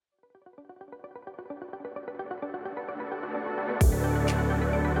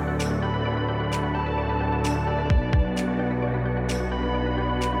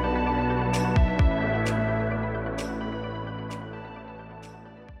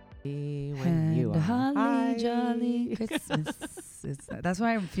When you And are holly high. jolly Christmas. That's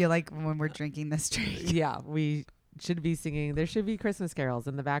why I feel like when we're drinking this drink. Yeah, we should be singing. There should be Christmas carols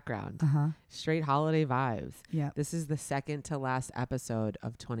in the background. Uh-huh. Straight holiday vibes. Yeah. This is the second to last episode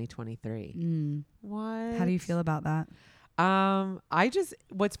of 2023. What? How do you feel about that?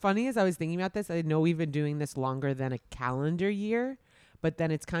 What's funny is I was thinking about this. I know we've been doing this longer than a calendar year, but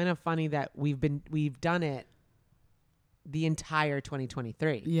then it's kind of funny that we've done it the entire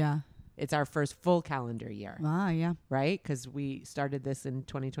 2023. Yeah. It's our first full calendar year, Yeah. right? Because we started this in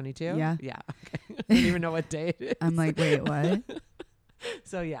 2022. Yeah. Yeah. Okay. I don't even know what day it is. I'm like, wait, what?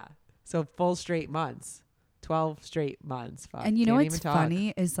 So yeah. So full straight months, 12 straight months. Fuck. And you know Can't what's even talk.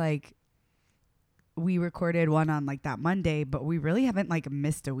 funny is like we recorded one on like that Monday, but we really haven't like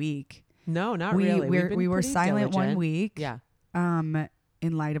missed a week. No, not really. We were pretty silent diligent. 1 week. Yeah.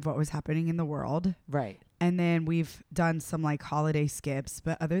 In light of what was happening in the world. Right. And then we've done some like holiday skips.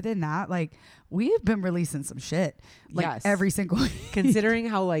 But other than that, like we've been releasing some shit like Yes. every single week. Considering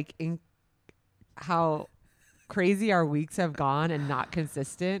how crazy our weeks have gone and not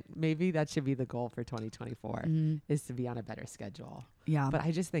consistent, maybe that should be the goal for 2024 is to be on a better schedule. Yeah. But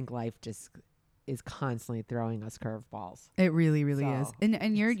I just think life just is constantly throwing us curveballs. It really, really is. So,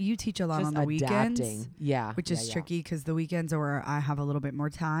 And you teach a lot Just on the weekends. adapting. Yeah. Which is tricky because the weekends are where I have a little bit more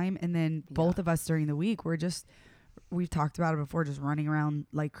time. And then both of us during the week, we've talked about it before, just running around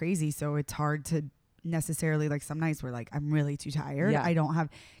like crazy. So it's hard to necessarily, like some nights we're like, I'm really too tired. Yeah. I don't have,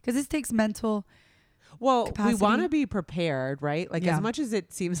 because this takes mental. Well, capacity. we want to be prepared, right? Like Yeah. as much as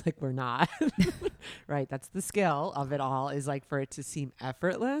it seems like we're not, right? That's the skill of it all, is like for it to seem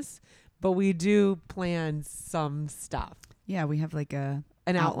effortless, but we do plan some stuff. Yeah, we have like An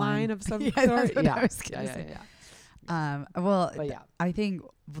outline of some Yeah, sort. that's what Yeah. I was gonna say. Yeah. Well, But yeah. I think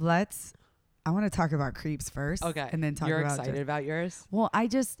I want to talk about creeps first. Okay. And then talk You're about excited about yours? Well,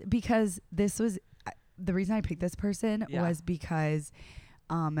 because this was the reason I picked this person Yeah. was because,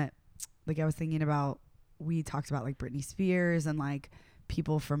 like I was thinking about, we talked about like Britney Spears and like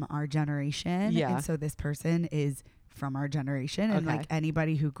people from our generation. Yeah. And so this person is from our generation. And Okay. like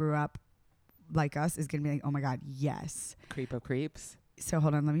anybody who grew up like us is going to be like, oh my God, yes. Creep of creeps. So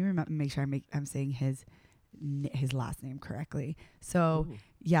hold on. Let me make sure I'm saying his last name correctly. So Ooh.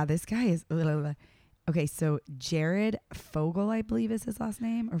 yeah, this guy is okay. So Jared Fogle, I believe is his last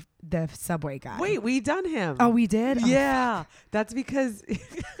name, or the Subway guy. Wait, we done him. Oh, we did. Yeah. That's because he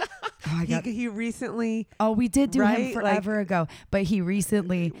he recently, we did do him right? forever ago, but he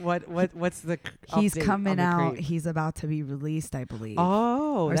recently what's the he's update coming on the out. creep? He's about to be released, I believe.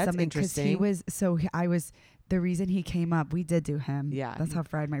 Oh, or that's something, 'cause interesting. he was the reason he came up. We did do him. Yeah. That's how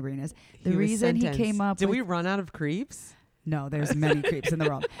fried my brain is. He The was reason he sentenced. came up. Did with, we run out of creeps? No, there's many creeps in the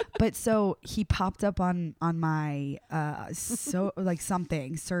world. But so he popped up on my so like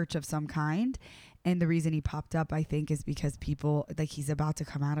something search of some kind, and the reason he popped up, I think, is because people like he's about to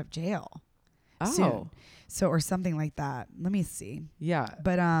come out of jail. Oh, Soon. So or something like that. Let me see. yeah.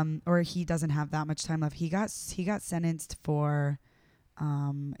 But or he doesn't have that much time left. He got sentenced for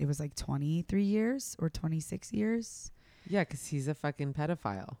it was like 23 years or 26 years. Yeah, because he's a fucking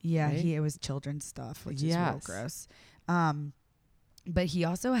pedophile. Yeah, right? it was children's stuff, which is real Yes. gross. But he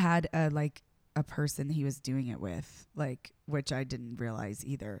also had a person he was doing it with, like, which I didn't realize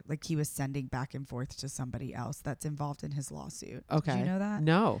either. Like he was sending back and forth to somebody else that's involved in his lawsuit. Okay. Did you know that?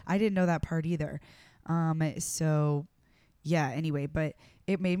 No. I didn't know that part either. So yeah, anyway, but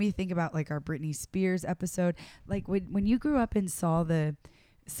it made me think about like our Britney Spears episode. Like when you grew up and saw the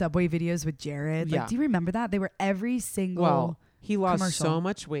Subway videos with Jared, like, Yeah. do you remember that? They were every single Well, he lost commercial. so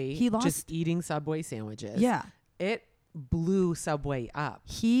much weight. He just lost- eating Subway sandwiches. Yeah. It blew Subway up.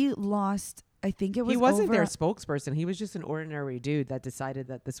 He lost, I think it was He wasn't over, their spokesperson. He was just an ordinary dude that decided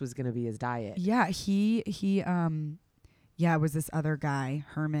that this was going to be his diet. Yeah, it was this other guy,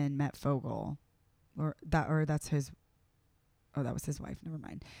 Herman Met Fogel. That's his, oh, that was his wife. Never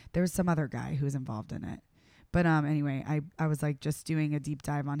mind. There was some other guy who was involved in it. But anyway, I was like just doing a deep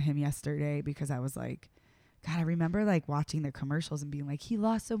dive on him yesterday because I was like, God, I remember like watching the commercials and being like, he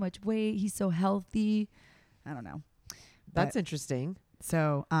lost so much weight. He's so healthy. I don't know. That's interesting.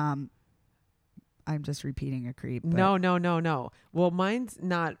 So I'm just repeating a creep. But No. Well, mine's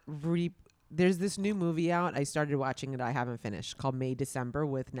not there's this new movie out. I started watching it. I haven't finished, called May December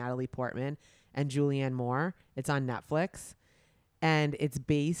with Natalie Portman and Julianne Moore. It's on Netflix. And it's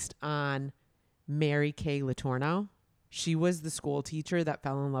based on Mary Kay Letourneau. She was the school teacher that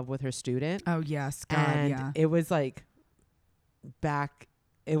fell in love with her student. Oh yes, God, And yeah. it was like back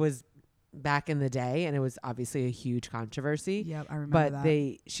in the day, and it was obviously a huge controversy. Yep, I remember But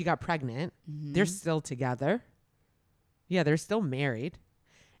that. she got pregnant. Mhm. They're still together. Yeah, they're still married.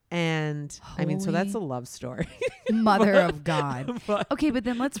 And I mean, so that's a Holy love story. Mother of God. But Okay, but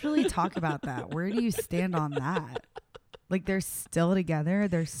then let's really talk about that. Where do you stand on that? Like they're still together.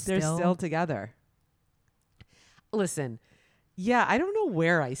 They're still together. Listen, yeah, I don't know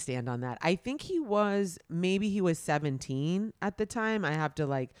where I stand on that. I think maybe he was 17 at the time. I have to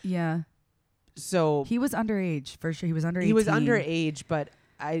like, Yeah. so He was underage for sure. He was under 18. he was underage, but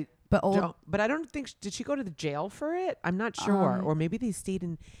But old. but I don't think, did she go to the jail for it? I'm not sure. Or maybe they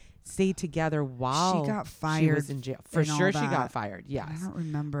stayed together while she got she fired. was in jail. For and all sure she that. got fired. I Yes. don't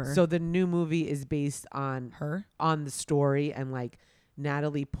remember. So the new movie is based on her? the story, and like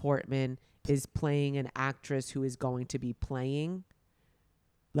Natalie Portman is playing an actress who is going to be playing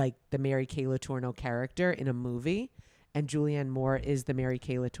like the Mary Kay Letourneau character in a movie, and Julianne Moore is the Mary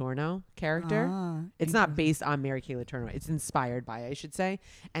Kay Letourneau character. It's not based on Mary Kay Letourneau. It's inspired by, I should say.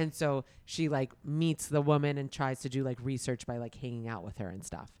 And so she like meets the woman and tries to do like research by like hanging out with her and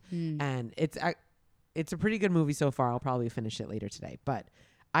stuff. And it's a pretty good movie so far. I'll probably finish it later today. But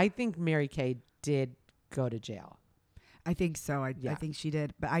I think Mary Kay did go to jail. I think so. I think she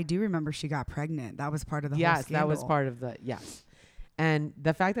did. But I do remember she got pregnant. That was part of the whole Yes, scandal. that was part of the, yes. And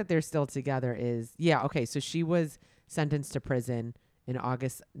the fact that they're still together is, yeah, okay. So she was sentenced to prison in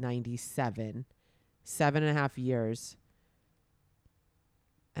August 97, 7.5 years.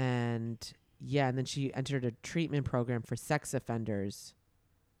 And yeah, and then she entered a treatment program for sex offenders.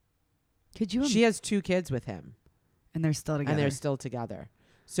 Could you? She has 2 kids with him. And they're still together. And they're still together.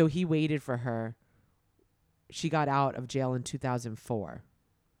 So he waited for her. She got out of jail in 2004.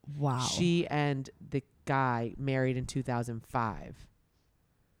 Wow. She and the guy married in 2005.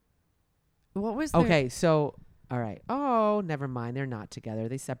 What was their, Okay, so, all right. Oh, never mind. They're not together.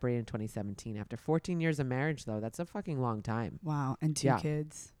 They separated in 2017. After 14 years of marriage, though, that's a fucking long time. Wow. And 2 Yeah.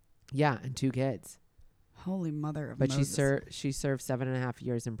 kids. Yeah, and 2 kids. Holy mother of But Moses. she served 7.5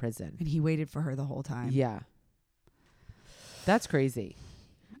 years in prison. And he waited for her the whole time. Yeah. That's crazy.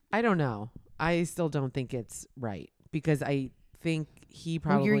 I don't know. I still don't think it's right, because I think he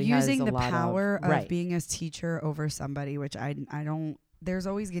probably you're has using a the lot power of right. being a teacher over somebody, which I don't. There's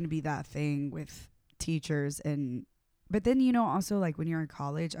always going to be that thing with teachers, but then also like when you're in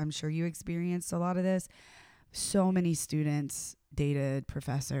college, I'm sure you experienced a lot of this. So many students dated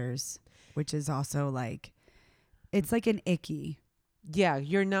professors, which is also like, it's like an icky. Yeah,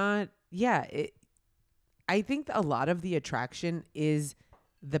 you're not. Yeah, I think a lot of the attraction is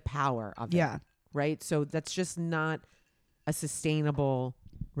the power of Yeah. it, right? So that's just not a sustainable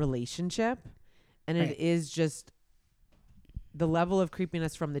relationship, and Right. it is just the level of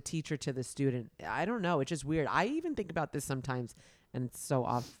creepiness from the teacher to the student. I don't know. It's just weird. I even think about this sometimes, and it's so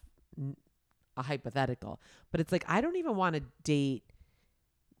off a hypothetical, but it's like I don't even want to date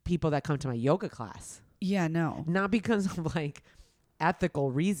people that come to my yoga class. Yeah, no. Not because of like ethical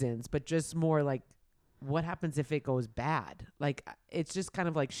reasons, but just more like, what happens if it goes bad? Like, it's just kind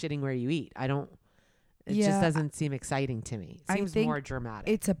of like shitting where you eat. It just doesn't seem exciting to me. It seems more dramatic.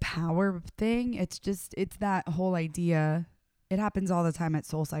 It's a power thing. It's that whole idea. It happens all the time at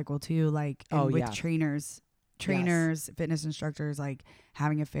SoulCycle too. Like, and with trainers, fitness instructors, like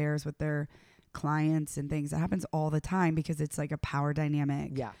having affairs with their clients and things. That happens all the time because it's like a power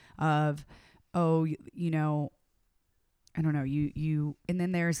dynamic. Yeah. Of, I don't know, you and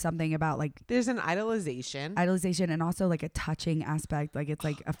then there's something about like there's an idolization and also like a touching aspect. Like it's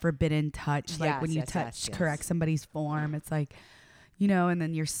like a forbidden touch. Like when you correct somebody's form, it's like, and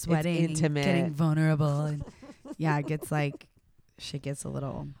then you're sweating, it's intimate, and getting vulnerable, and it gets like, shit gets a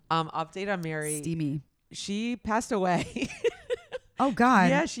little update on Mary. Steamy. She passed away. Oh God.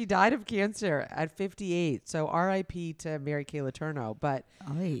 Yeah, she died of cancer at 58. So R.I.P. to Mary Kay Letourneau. But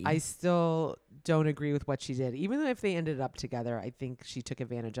I still don't agree with what she did. Even if they ended up together, I think she took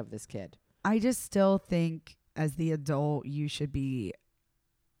advantage of this kid. I just still think as the adult,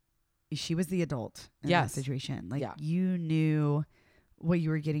 she was the adult in that situation. Like you knew what you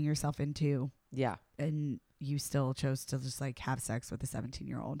were getting yourself into. Yeah. And you still chose to just like have sex with a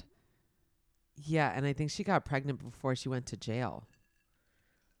 17-year-old. Yeah. And I think she got pregnant before she went to jail.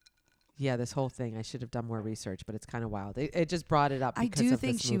 Yeah, this whole thing. I should have done more research, but it's kind of wild. It just brought it up. I do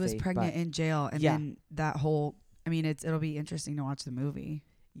think she was pregnant in jail, and then that whole. I mean, it'll be interesting to watch the movie.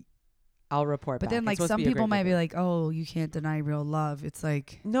 I'll report. But then, like some people might be like, "Oh, you can't deny real love." It's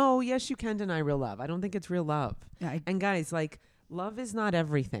like, no, yes, you can deny real love. I don't think it's real love. Yeah, and guys, like, love is not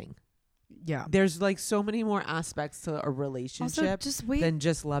everything. Yeah, there's like so many more aspects to a relationship also, just wait, than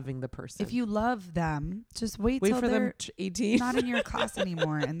just loving the person. If you love them, just wait till for they're 18, not in your class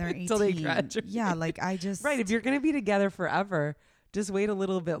anymore, and they're 18 till they graduate. Yeah, like I just right. If you're gonna be together forever, Just wait a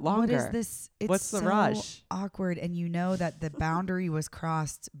little bit longer. What is this? It's What's the so rush? awkward. And you know that the boundary was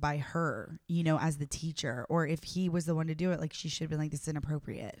crossed by her, you know, as the teacher. Or if he was the one to do it, like she should have been like, this is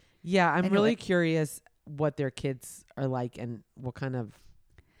inappropriate. Yeah, I'm Anyway. really curious what their kids are like and what kind of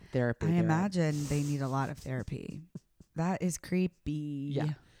therapy. I they're in. imagine they need a lot of therapy. That is creepy.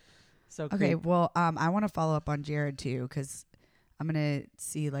 Yeah. So Okay. creep. Well, I want to follow up on Jared too, because I'm going to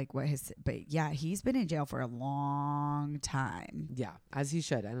see like what but yeah, he's been in jail for a long time. Yeah, as he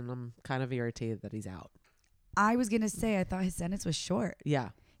should. And I'm kind of irritated that he's out. I was going to say, I thought his sentence was short. Yeah.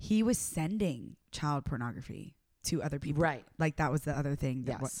 He was sending child pornography to other people. Right. Like that was the other thing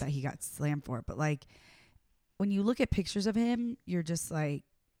that, Yes. that he got slammed for. But like when you look at pictures of him, you're just like,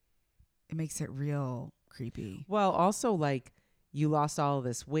 it makes it real creepy. Well, also like you lost all of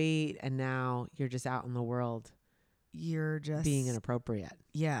this weight and now you're just out in the world You're just being inappropriate.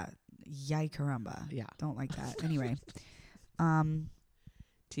 Yeah. Yay caramba. Yeah. Don't like that. Anyway.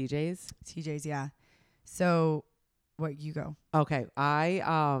 TJ's. TJ's, yeah. So what you go? Okay.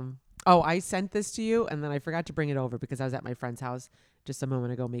 I sent this to you and then I forgot to bring it over because I was at my friend's house just a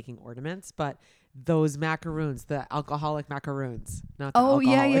moment ago making ornaments, but those macaroons, the alcoholic macaroons, not the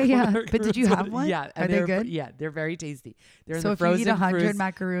alcoholic But did you macaroons. have one? Yeah. Are they good? Yeah, they're very tasty. They're in So the if you frozen eat 100 fruits.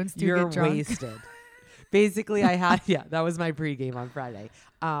 macaroons, do you You're get drunk? wasted. Basically, I had, yeah, that was my pregame on Friday.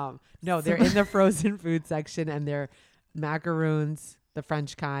 No, they're in the frozen food section and they're macaroons, the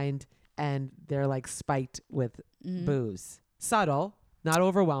French kind, and they're like spiked with booze. Subtle, not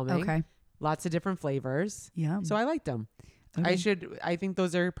overwhelming. Okay. Lots of different flavors. Yeah. So I liked them. Okay. I think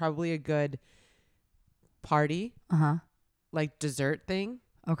those are probably a good party, like dessert thing.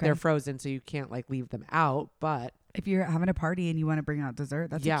 Okay. They're frozen, so you can't like leave them out, but If you're having a party and you want to bring out dessert,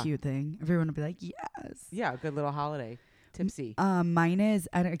 that's Yeah. a cute thing. Everyone will be like, yes. yeah, a good little holiday. Tipsy. Mine is,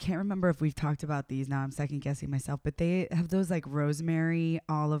 I can't remember if we've talked about these now. I'm second guessing myself, but they have those like rosemary,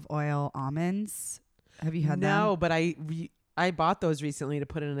 olive oil, almonds. Have you had them? No, but I bought those recently to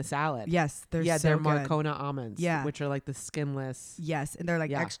put in a salad. Yes. They're yeah, so they're good. Marcona almonds. Yeah. Which are like the skinless. Yes. And they're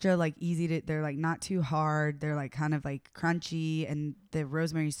like Yeah. extra like easy to, they're like not too hard. They're like kind of like crunchy, and the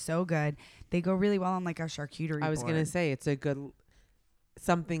rosemary's so good. They go really well on like a charcuterie I was board. going to say it's a good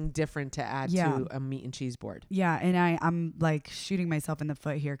something different to add Yeah. to a meat and cheese board. Yeah, and I'm like shooting myself in the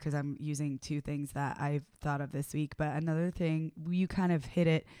foot here because I'm using two things that I've thought of this week. But another thing, you kind of hit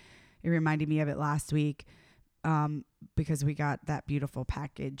it. It reminded me of it last week because we got that beautiful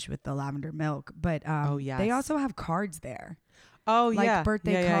package with the lavender milk. But Oh, yes. they also have cards there, Oh, like yeah.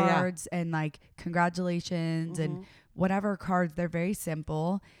 birthday Yeah. cards and like congratulations and whatever cards. They're very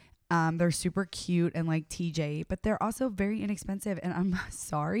simple. They're super cute and like TJ, but they're also very inexpensive. And I'm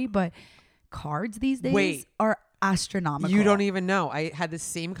sorry, but cards these days Wait. are astronomical. You don't even know. I had the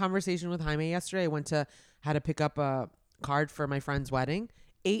same conversation with Jaime yesterday. I had to pick up a card for my friend's wedding.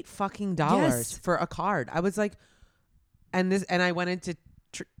 $8 fucking Yes. for a card. I was like, and I went into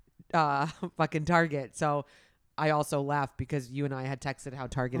fucking Target. So I also laughed because you and I had texted how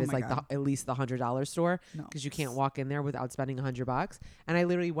Target Oh is my like God. at least the $100 store No. because you can't walk in there without spending $100. And I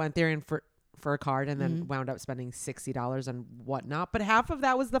literally went there and for a card and then wound up spending $60 on whatnot. But half of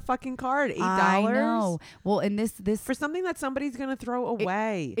that was the fucking card. $8 I know. Well, and this for something that somebody's gonna throw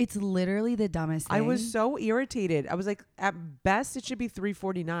away. it's literally the dumbest thing. I was so irritated. I was like, at best, it should be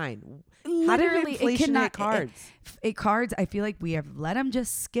 $3.49. How did Literally, inflation hit cards? Cards, I feel like we have let them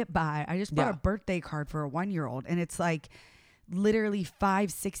just skip by. I just bought Yeah. a birthday card for a 1-year-old, and it's like literally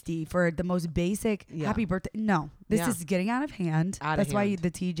 $5.60 for the most basic Yeah. happy birthday. No, this Yeah. is getting out of hand. Out of That's why hand.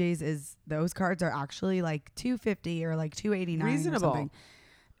 the TJs is those cards are actually like $2.50 or like $2.89 Reasonable. or something.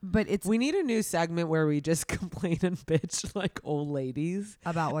 But it's We need a new segment where we just complain and bitch like old ladies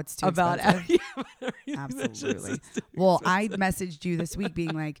about what's too about expensive. everything that's just Absolutely. too Well, expensive. I messaged you this week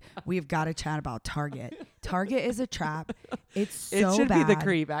being like, we've got to chat about Target. Target is a trap. It's so it should bad. be the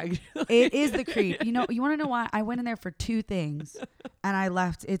creep, actually. It is the creep. You want to know why? I went in there for 2 things and I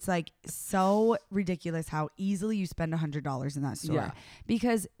left. It's like so ridiculous how easily you spend $100 in that store Yeah.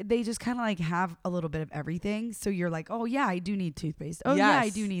 because they just kind of like have a little bit of everything. So you're like, oh yeah, I do need toothpaste. Oh yeah, I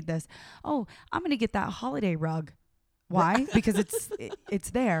Yes. do need this. Oh, I'm going to get that holiday rug. Why? Because it's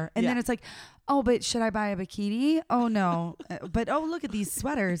there. And then Yeah. it's like, oh, but should I buy a bikini? Oh no. But oh, look at these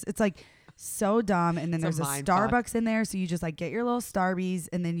sweaters. It's like so dumb. And then It's a there's a mind fuck. Starbucks in there. So you just like get your little Starbies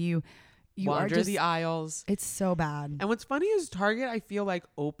and then you are Wander just, the aisles. it's so bad. And what's funny is Target, I feel like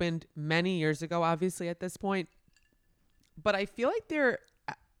opened many years ago, obviously at this point, but I feel like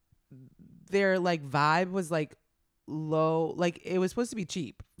their like vibe was like low, like it was supposed to be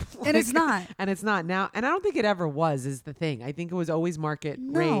cheap. And it's not. And it's not now. And I don't think it ever was, is the thing. I think it was always market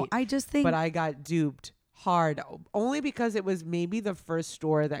No, rate, I just think but I got duped hard, only because it was maybe the first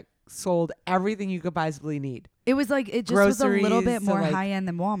store that sold everything you could possibly need. It was like, it just was a little bit Groceries to, more like- high end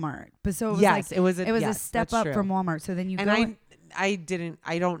than Walmart. But so it was Yes, like, it was a a step that's up true. from Walmart. So then you And go.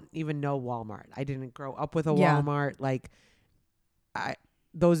 I don't even know Walmart. I didn't grow up with a Yeah. Walmart. Like,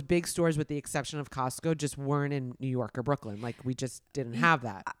 those big stores, with the exception of Costco, just weren't in New York or Brooklyn. Like, we just didn't have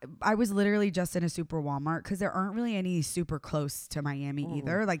that. I was literally just in a super Walmart because there aren't really any super close to Miami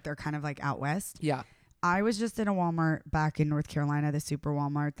either. Like they're kind of like out west. Yeah. I was just in a Walmart back in North Carolina, the super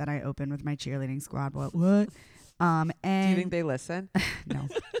Walmart that I opened with my cheerleading squad. What? And Do you think they listen? no,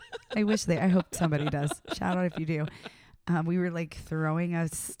 I hope somebody does. Shout out if you do. We were like throwing a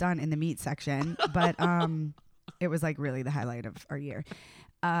stunt in the meat section, but it was like really the highlight of our year.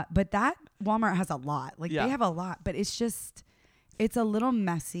 But that Walmart has a lot. Like Yeah. they have a lot, but it's a little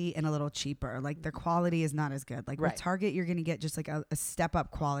messy and a little cheaper. Like their quality is not as good. Like Right. with Target, you're gonna get just like a step up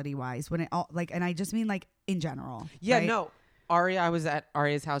quality wise. When it all like, and I just mean like in general. Yeah, right? no. I was at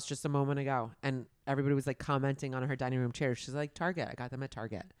Aria's house just a moment ago, and everybody was like commenting on her dining room chairs. She's like, Target. I got them at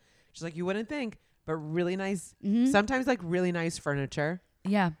Target. She's like, you wouldn't think, but really nice. Mhm. Sometimes like really nice furniture.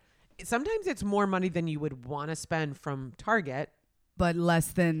 Yeah, Sometimes it's more money than you would want to spend from Target, but less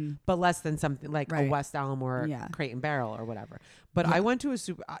than but less than something like a Right. West Elm or Yeah. Crate and Barrel or whatever. But Yeah. I went to a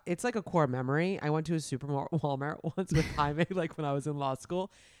super. It's like a core memory. I went to a Walmart once with Jaime, like when I was in law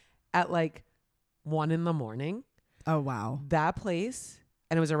school, at like 1 a.m. oh wow. That place,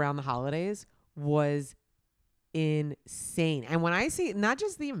 and it was around the holidays, was insane. And when I see not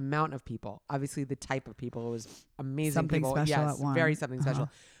just the amount of people, obviously the type of people, it was amazing. Something people. special Yes, at one. very something special.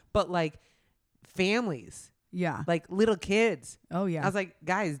 But like families, Yeah. like little kids. Oh yeah. I was like,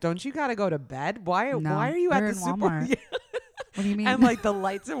 guys, don't you gotta go to bed? Why No, are you at we're the in super? Walmart. What do you mean? And like the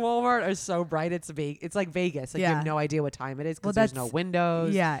lights in Walmart are so bright, it's like Vegas. Like you Yeah. have no idea what time it is Well, because there's no that's-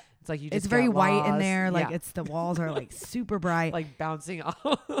 windows. yeah. It's like you just It's very get white in lost. there. Like Yeah. it's the walls are like super bright. like bouncing off.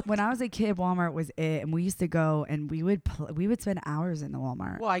 When I was a kid, Walmart was it, and we used to go and we would spend hours in the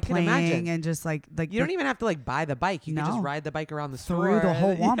Walmart. Well, I can playing imagine. and just like You don't even have to like buy the bike. You can just No. ride the bike around the store. through the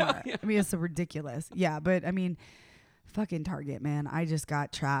whole Yeah, Walmart. yeah. I mean, it's so ridiculous. Yeah, but I mean, fucking Target, man. I just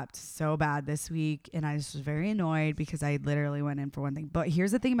got trapped so bad this week, and I just was very annoyed because I literally went in for one thing. But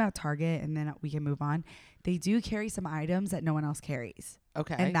here's the thing about Target, and then we can move on. They do carry some items that no one else carries.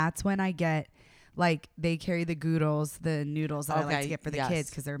 Okay. And that's when I get, like, they carry the Goodles, the noodles that I like Okay, to get for the yes. kids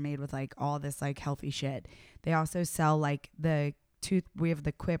because they're made with, like, all this, like, healthy shit. They also sell, like, we have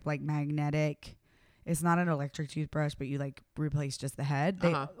the Quip, like, magnetic. It's not an electric toothbrush, but you, like, replace just the head.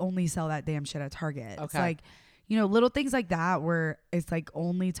 They Uh-huh. only sell that damn shit at Target. It's Okay. like, you know, little things like that where it's, like,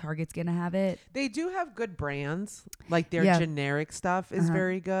 only Target's going to have it. They do have good brands. Like their Yeah. generic stuff is Uh-huh.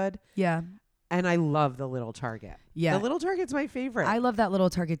 very good. Yeah. And I love the little Target. Yeah. The little Target's my favorite. I love that little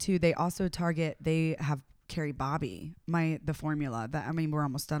Target too. They also they have carry Bobby, the formula that, I mean, we're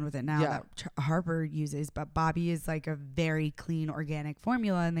almost done with it now, Yeah. that Harper uses, but Bobby is like a very clean organic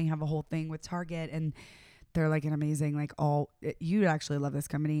formula, and they have a whole thing with Target, and they're like an amazing, like you'd actually love this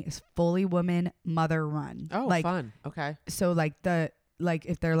company. It's fully woman mother run. oh, like, fun. Okay. so like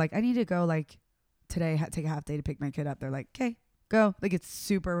if they're like, I need to go like today, take a half day to pick my kid up. They're like, okay, go. Like it's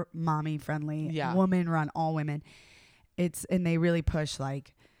super mommy friendly, Yeah. woman run, all women. And they really push,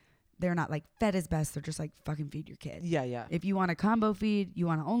 like, they're not like fed is best. They're just like fucking feed your kid. Yeah, yeah. If you want a combo feed, you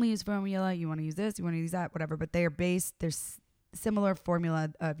want to only use formula, you want to use this, you want to use that, whatever. But they're similar formula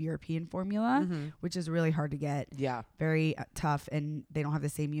of European formula, Mhm. which is really hard to get. Yeah. Very tough, and they don't have the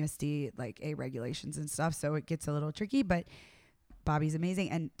same USD like A regulations and stuff, so it gets a little tricky. But Bobby's amazing,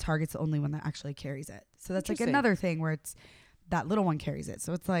 and Target's the only one that actually carries it. So that's like Interesting. another thing where it's that little one carries it.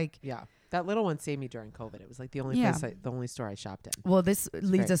 So it's like, Yeah. That little one saved me during COVID. It was like the only Yeah. the only store I shopped in. well, this leads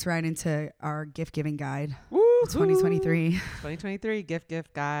great. us right into our gift giving guide, Woo! 2023. 2023 gift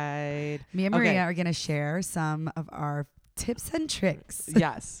guide. Me and Okay. Maria are gonna share some of our tips and tricks.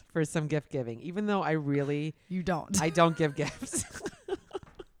 Yes, for some gift giving. Even though I don't give gifts.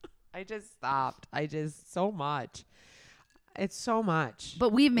 I just stopped. So much. It's so much.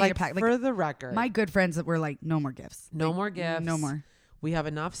 But we've made like a pact. for Like the record. my good friends that were like, no more gifts. No Like, more gifts. No more. We have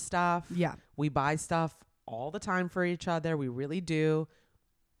enough stuff. Yeah. We buy stuff all the time for each other. We really do.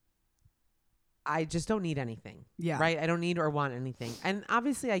 I just don't need anything. Yeah. Right? I don't need or want anything. And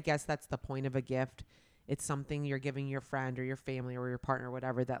obviously, I guess that's the point of a gift. It's something you're giving your friend or your family or your partner or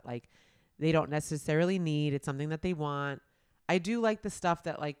whatever that like they don't necessarily need. It's something that they want. I do like the stuff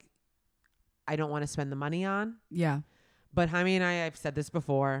that like I don't want to spend the money on. Yeah. But Jaime and I've said this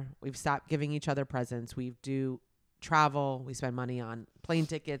before. We've stopped giving each other presents. We do travel. We spend money on plane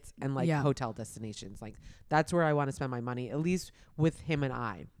tickets and like Yeah. hotel destinations. Like that's where I want to spend my money, at least with him and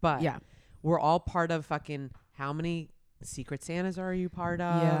I. But Yeah. we're all part of fucking how many Secret Santas are you part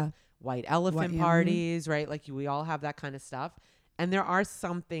of? Yeah. White elephant mhm. parties, right? Like we all have that kind of stuff. And there are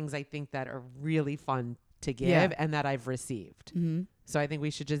some things I think that are really fun to give Yeah. and that I've received. Mhm. So I think we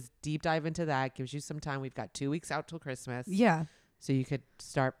should just deep dive into that. Gives you some time. We've got 2 weeks out till Christmas. Yeah. So you could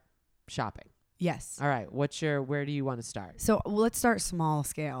start shopping. Yes. All right. Where do you want to start? So let's start small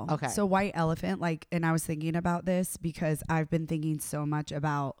scale. Okay. So white elephant, like, and I was thinking about this because I've been thinking so much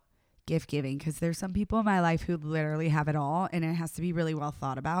about gift giving because there's some people in my life who literally have it all and it has to be really well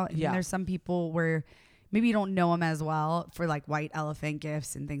thought about. And Yeah. then there's some people where maybe you don't know them as well for like white elephant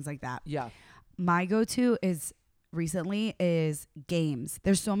gifts and things like that. Yeah. My go-to is games.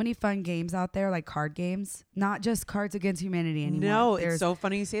 There's so many fun games out there, like card games, not just Cards Against Humanity anymore. No, There's, it's so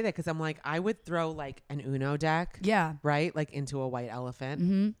funny you say that because I'm like, I would throw like an Uno deck, yeah. right? Like into a white elephant.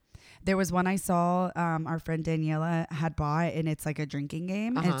 Mm-hmm. There was one I saw our friend Daniela had bought, and it's like a drinking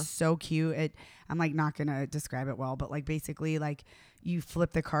game. And it's so cute. I'm like not gonna describe it well, but like basically like you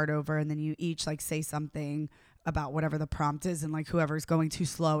flip the card over and then you each like say something about whatever the prompt is, and like whoever's going too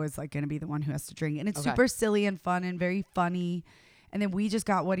slow is like gonna be the one who has to drink. And it's super silly and fun and very funny. And then we just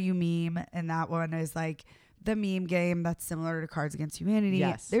got What Do You Meme, and that one is like the meme game that's similar to Cards Against Humanity.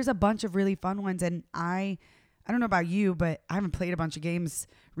 Yes. There's a bunch of really fun ones, and I don't know about you, but I haven't played a bunch of games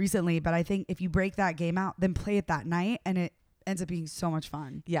recently, but I think if you break that game out, then play it that night, and it ends up being so much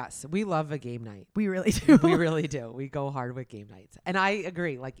fun. Yes, we love a game night. We really do. We really do. We go hard with game nights. And I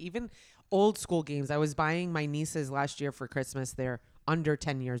agree. Like even old school games. I was buying my nieces last year for Christmas. They're under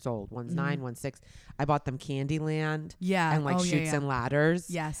 10 years old. One's 9, one's 6. I bought them Candyland. Yeah. And like Chutes and Ladders.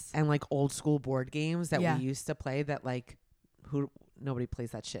 Yes. And like old school board games that Yeah. we used to play that like nobody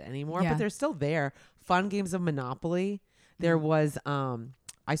plays that shit anymore, Yeah. but they're still there. Fun games of Monopoly. There was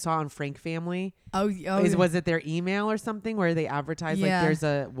I saw on Frank Family. Was it their email or something where they advertised Yeah. like there's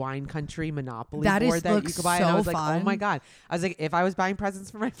a wine country Monopoly That board is- that you looks could buy? And I so was like, oh my fun. God. I was like, if I was buying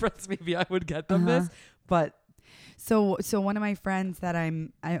presents for my friends, maybe I would get them this. But So one of my friends that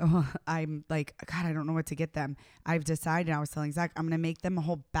I'm like, God, I don't know what to get them. I've decided, I was telling Zach, I'm going to make them a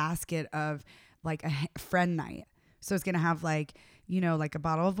whole basket of like a friend night. So it's going to have like, like a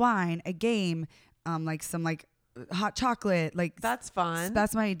bottle of wine, a game, like some like hot chocolate, like that's fun.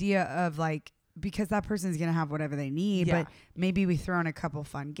 That's my idea of like, because that person's going to have whatever they need, Yeah. but maybe we throw in a couple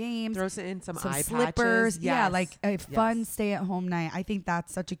fun games. Throw in some eye slippers. patches. Yeah, Yes. like a fun Yes. stay-at-home night. I think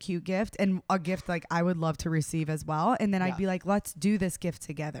that's such a cute gift, and a gift like I would love to receive as well. And then Yeah. I'd be like, let's do this gift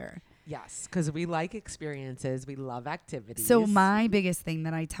together. Yes, because we like experiences. We love activities. So my biggest thing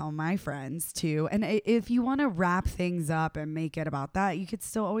that I tell my friends too, and if you want to wrap things up and make it about that, you could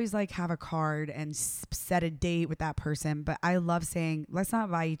still always like have a card and set a date with that person. But I love saying, let's not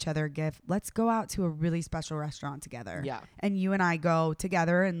buy each other a gift. Let's go out to a really special restaurant together. Yeah. And you and I go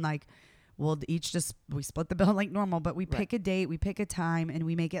together and like, we'll each we split the bill like normal, but we pick a date, we pick a time, and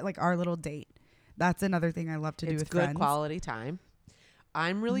we make it like our little date. That's another thing I love to do with good friends. quality time.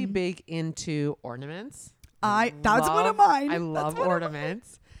 I'm really big into ornaments. That's one of mine. I love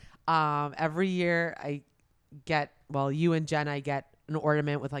ornaments. Every year I get, you and Jen, I get an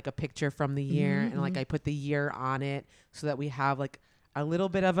ornament with like a picture from the year and like I put the year on it so that we have like a little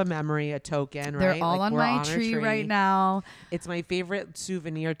bit of a memory, a token, They're right? all like on we're my our tree right now. It's my favorite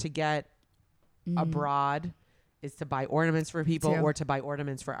souvenir to get abroad is to buy ornaments for people too. or to buy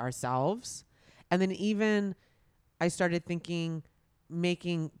ornaments for ourselves. And then even I started thinking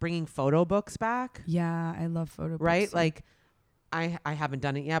bringing photo books back, Yeah, I love photo books. right? too. Like I haven't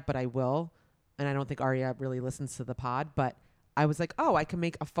done it yet, but I will. And I don't think Arya really listens to the pod, but I was like, oh, I can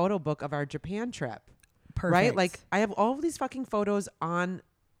make a photo book of our Japan trip. Perfect. Right? Like I have all of these fucking photos on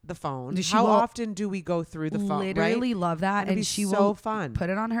the phone. She How will often do we go through the phone? literally Right? love that, It'd be and she so will fun. put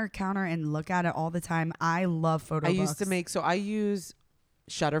it on her counter and look at it all the time. I love photo I books. used to make, so I use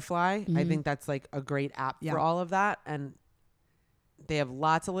Shutterfly. I think that's like a great app Yeah. for all of that. And they have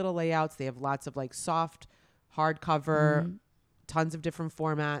lots of little layouts. They have lots of like soft, hardcover, tons of different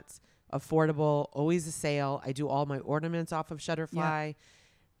formats, affordable, always a sale. I do all my ornaments off of Shutterfly.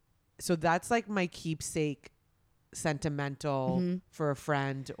 So that's like my keepsake sentimental for a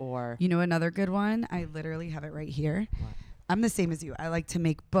friend or You know another good one? I literally have it right here. What? I'm the same as you. I like to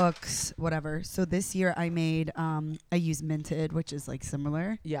make books, whatever. So this year I made, I use Minted, which is like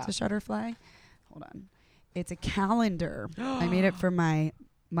similar Yeah. to Shutterfly. Hold on. It's a calendar. I made it for my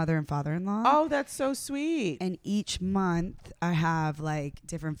mother and father-in-law. Oh, that's so sweet. And each month I have like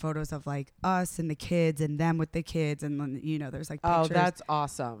different photos of like us and the kids and them with the kids. And then, there's like pictures. Oh, that's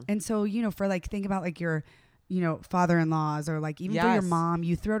awesome. And so, for like, think about like your father-in-laws, or like even for your Yes. mom,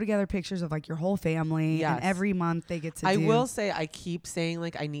 you throw together pictures of like your whole family, Yes. and every month they get to I do. will say, I keep saying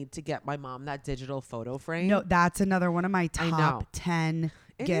like I need to get my mom that digital photo frame. No, that's another one of my I know. top 10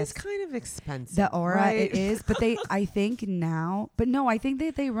 it gifts. is kind of expensive. The Aura, right? it is, but I think now, but no, I think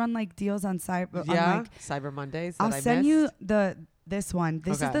that they run like deals on Cyber. Yeah, on like, Cyber Mondays. I'll that I send you missed. this one.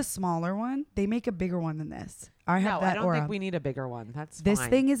 This is Okay. the smaller one. They make a bigger one than this. I have No, that I don't Aura. think we need a bigger one. That's This fine.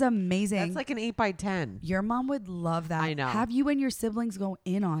 thing is amazing. That's like an 8x10. Your mom would love that. I know. Have you and your siblings go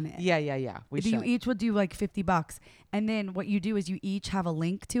in on it? Yeah. We You should. each would do like $50, and then what you do is you each have a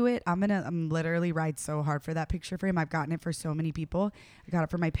link to it. I'm literally ride so hard for that picture frame. I've gotten it for so many people. I got it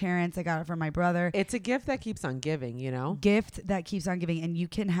for my parents. I got it for my brother. It's a gift that keeps on giving, you know? Gift that keeps on giving, and you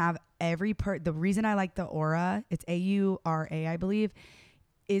can have every part. The reason I like the Aura, it's AURA, I believe,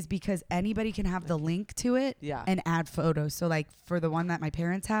 is because anybody can have the link to it Yeah. and add photos. So like for the one that my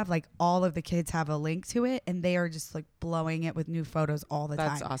parents have, like all of the kids have a link to it, and they are just like blowing it with new photos all the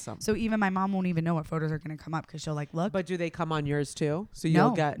That's time. awesome. So even my mom won't even know what photos are going to come up because she'll like look. But do they come on yours too? So no,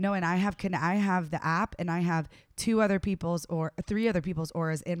 you'll get. no, and I have the app, and I have 3 other people's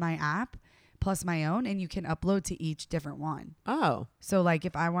auras in my app plus my own, and you can upload to each different one. Oh. So like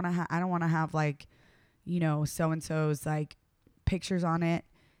if I want to I don't want to have like so and so's like pictures on it,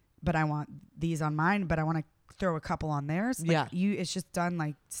 but I want these on mine, but I want to throw a couple on theirs. Like Yeah. it's just done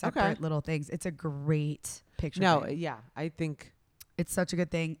like separate little things. It's a great picture. No, frame. yeah. I think. It's such a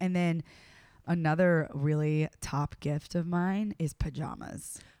good thing. And then another really top gift of mine is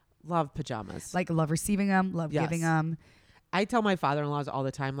pajamas. Love pajamas. Like love receiving them, love Yes. giving them. I tell my father-in-laws all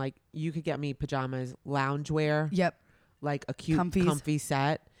the time, like, you could get me pajamas, loungewear, Yep. like a cute, Comfies. comfy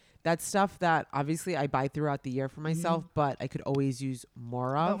set. That's stuff that obviously I buy throughout the year for myself, but I could always use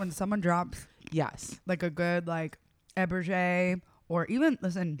more But of. when someone drops Yes. like a good like Eberge, or even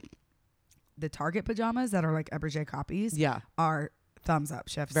the Target pajamas that are like Eberge copies Yeah. are thumbs up.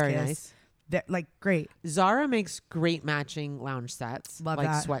 Chef's Very kiss. nice. They're like great. Zara makes great matching lounge sets. Love like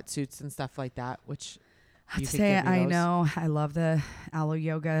that. sweatsuits and stuff like that, which I have you to could say, give me I those. know I love the Aloe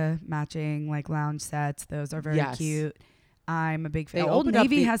Yoga matching like lounge sets. Those are very Yes. cute. I'm a big fan. They Old opened up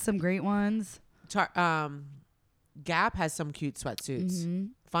Navy the- has some great ones. Gap has some cute sweatsuits. Mhm.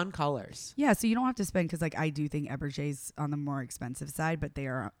 Fun colors. Yeah, so you don't have to spend, because like I do think Eberge's on the more expensive side, but they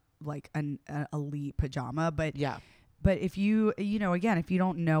are like an elite pajama. But Yeah. if you again, if you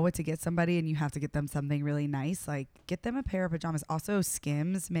don't know what to get somebody and you have to get them something really nice, like get them a pair of pajamas. Also,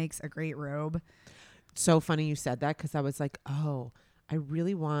 Skims makes a great robe. So funny you said that, because I was like, oh, I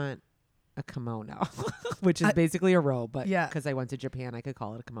really want a kimono, which is basically a robe, but Yeah. because I went to Japan, I could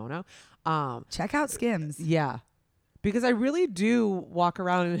call it a kimono. Check out Skims. Yeah. Because I really do walk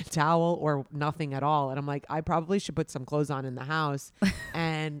around in a towel or nothing at all. And I'm like, I probably should put some clothes on in the house,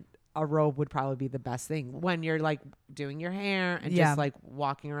 and a robe would probably be the best thing when you're like doing your hair and Yeah. just like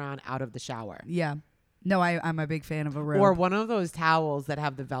walking around out of the shower. Yeah. No, I'm a big fan of a robe. Or one of those towels that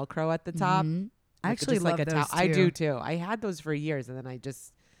have the Velcro at the top. Mhm. I Like, actually just love like a those I too. do too. I had those for years, and then I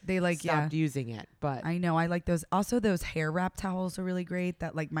just They like stopped using it. But I know I like those. Also, those hair wrap towels are really great.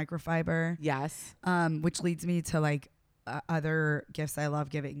 That like microfiber. yes. Which leads me to like other gifts I love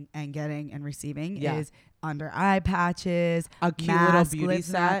giving and getting and receiving Yeah. is under eye patches, A cute mask, little beauty lip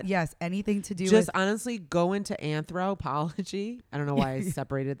mat. set. Yes, anything to do Just with honestly go into anthropology. I don't know why I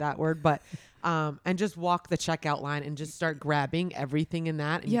separated that word, but and just walk the checkout line and just start grabbing everything in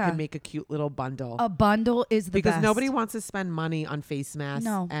that, and Yeah. you can make a cute little bundle. a bundle is the Because best. nobody wants to spend money on face masks.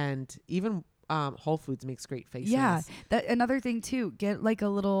 No. And even Whole Foods makes great face Yeah, masks. that another thing too. Get like a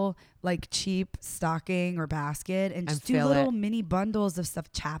little like cheap stocking or basket and just do fill little it. mini bundles of stuff.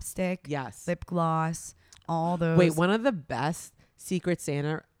 Chapstick, Yes. lip gloss, all those. Wait, one of the best Secret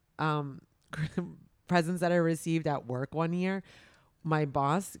Santa presents that I received at work one year, my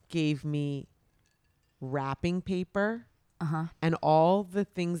boss gave me wrapping paper and all the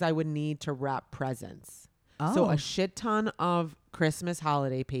things I would need to wrap presents. So a shit ton of Christmas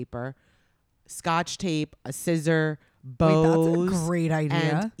holiday paper, Scotch tape, a scissor, bows. Wait, that's a great idea.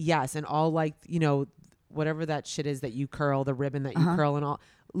 And yes, and all like, whatever that shit is that you curl, the ribbon that you curl and all.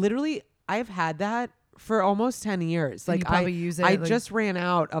 Literally, I've had that for almost 10 years. And Like you probably use it, I like- just ran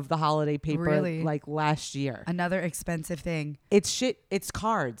out of the holiday paper Really? like last year. Another expensive thing. It's shit. It's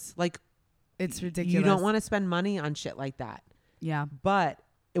cards. Like It's ridiculous. you don't want to spend money on shit like that. Yeah. But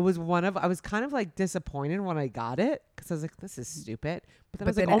it was I was kind of like disappointed when I got it, because I was like, this is stupid. But then I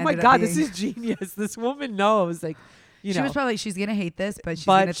was But like, then oh my ended up God, this being- is genius. This woman knows. Like, You She know, was probably, she's going to hate this, but she's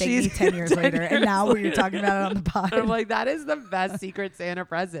But going to thank me she's 10 years 10 later. And years now we're later. talking about it on the pod. I'm like, that is the best Secret Santa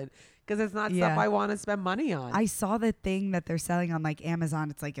present because it's not Yeah. stuff I want to spend money on. I saw the thing that they're selling on like Amazon.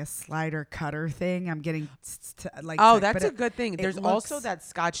 It's like a slider cutter thing. I'm getting That's a good thing. it There's also looks- that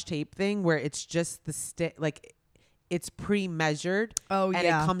Scotch tape thing where it's just the stick, like it's pre-measured. Oh, and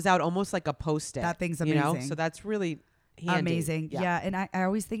yeah. it comes out almost like a Post-it. That thing's You know, amazing. so that's really handy. Amazing. Yeah. And I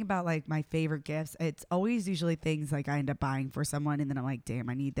always think about like my favorite gifts. It's always usually things like I end up buying for someone and then I'm like, damn,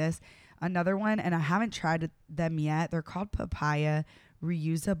 I need this. Another one, and I haven't tried them yet. They're called Papaya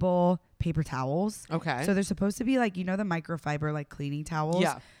reusable paper towels. Okay. So they're supposed to be like, you know, the microfiber like cleaning towels.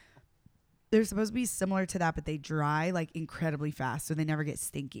 yeah. They're supposed to be similar to that, but they dry like incredibly fast. So they never get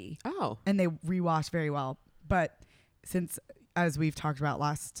stinky. Oh. And they rewash very well. But since, as we've talked about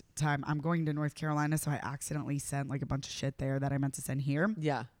last time, I'm going to North Carolina, so I accidentally sent like a bunch of shit there that I meant to send here.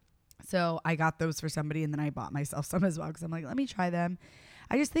 Yeah. So I got those for somebody and then I bought myself some as well because I'm like, let me try them.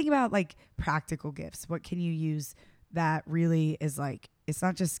 I just think about like practical gifts. What can you use that really is like, it's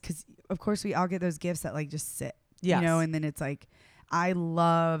not just because, of course, we all get those gifts that like just sit, Yes. you know, and then it's like, I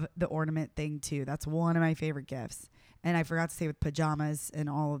love the ornament thing too. That's one of my favorite gifts. And I forgot to say with pajamas and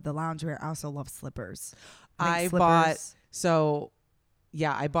all of the loungewear, I also love slippers. I think bought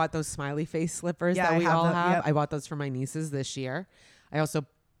I bought those smiley face slippers Yeah, that I we have all them, have. yep. I bought those for my nieces this year. I also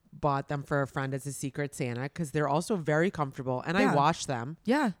bought them for a friend as a Secret Santa because they're also very comfortable and Yeah. I wash them.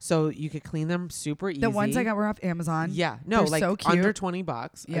 Yeah. So you could clean them super easy. The ones I got were off Amazon. Yeah. No, They're like so cute. under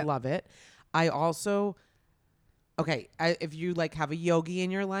 $20. I Yeah. love it. I also, if you like have a yogi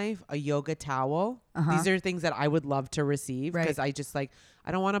in your life, a yoga towel, Uh-huh. these are things that I would love to receive Right. because I just like,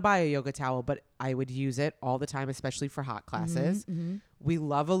 I don't want to buy a yoga towel, but I would use it all the time, especially for hot classes. Mm-hmm. We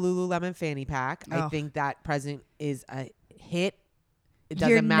love a Lululemon fanny pack. I Oh. think that present is a hit. It doesn't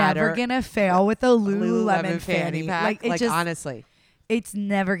You're matter. never gonna fail with a Lululemon fanny pack. Like it just, honestly, it's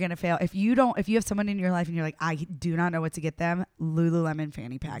never gonna fail. If you have someone in your life and you're like, I do not know what to get them, Lululemon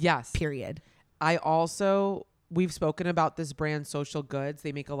fanny pack. yes. Period. We've spoken about this brand, Social Goods.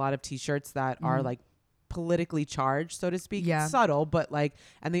 They make a lot of t-shirts that are like politically charged, so to speak. Yeah. Subtle, but like,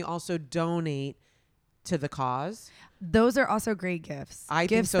 and they also donate to the cause Those are also great gifts. I think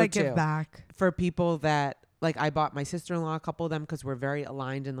Gifts so, that too. give back. for people that like I bought my sister-in-law a couple of them because we're very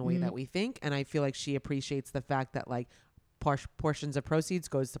aligned in the way that we think. And I feel like she appreciates the fact that like portions of proceeds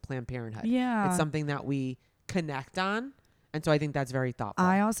goes to Planned Parenthood. Yeah. It's something that we connect on. And so I think that's very thoughtful.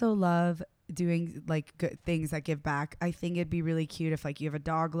 I also love doing like good things that give back. I think it'd be really cute if like you have a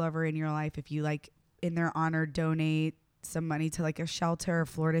dog lover in your life, if you like in their honor donate some money to like a shelter.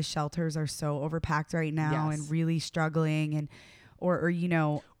 Florida shelters are so overpacked right now Yes. and really struggling, and or you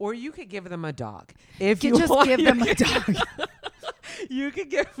know, Or you could give them a dog. If you you just want, give them a dog. You could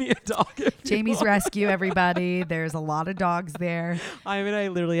give me a dog. if you Jamie's want. Rescue, everybody. There's a lot of dogs there. I mean, I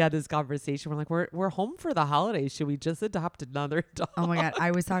literally had this conversation. We're like, we're home for the holidays. Should we just adopt another dog? Oh my God.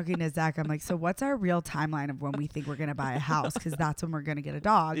 I was talking to Zach. I'm like, so what's our real timeline of when we think we're going to buy a house? Because that's when we're going to get a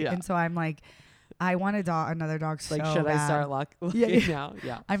dog. Yeah. And so I'm like, I want a dog, another dog so Like, should bad. I start looking Yeah. now?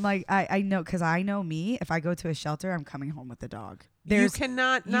 Yeah. I'm like, I know, because I know me. If I go to a shelter, I'm coming home with a dog. You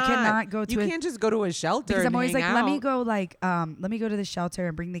cannot go to You a, can't just go to a shelter. because I'm and always like, hang let me out. go let me go to the shelter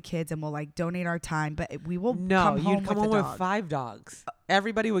and bring the kids and we'll like donate our time, but we will No, come home you'd come with home a with dog. 5 dogs.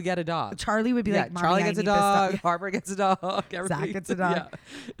 Everybody would get a dog. Charlie would be Yeah, like, Mommy, Charlie I gets a need this dog. dog. Harper gets a dog. Everybody gets a dog.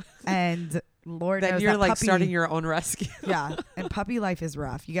 Yeah. And Lord Then knows you're that like puppy, starting your own rescue. yeah, and puppy life is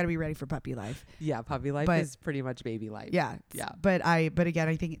rough. You got to be ready for puppy life. Yeah, puppy life But- is pretty much baby life. Yeah. Yeah. But again,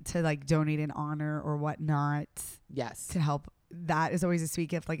 I think to like donate in honor or whatnot Yes. to help, that is always a sweet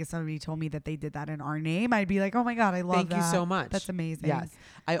gift. Like if somebody told me that they did that in our name, I'd be like, oh my God, I love Thank that. you so much. That's amazing. Yes.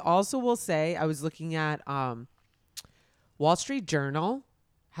 I also will say I was looking at Wall Street Journal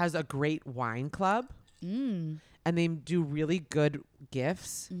has a great wine club Mm. and they do really good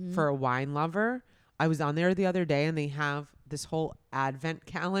gifts Mhm. for a wine lover. I was on there the other day and they have this whole advent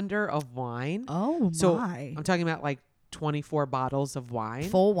calendar of wine. Oh So, my. I'm talking about like 24 bottles of wine.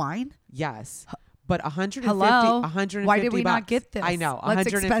 Full wine? Yes. But 150 Hello? 150 Why did we not bucks. get this? I know.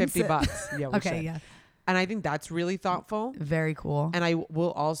 That's 150 expensive. bucks. Yeah, we Okay, should. yeah. And I think that's really thoughtful. Very cool. And I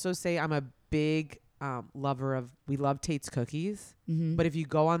will also say I'm a big lover of, we love Tate's Cookies. Mm-hmm. But if you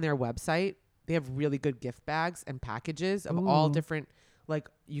go on their website, they have really good gift bags and packages of all Ooh. different, like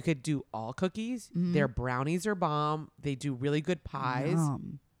you could do all cookies. Mhm. Their brownies are bomb. They do really good pies.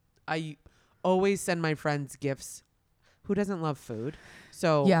 Yum. I always send my friends gifts. Who doesn't love food?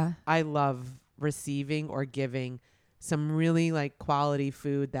 So Yeah. I love receiving or giving some really like quality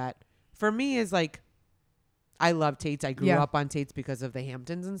food that for me is like, I love Tate's. I grew Yeah. up on Tate's because of the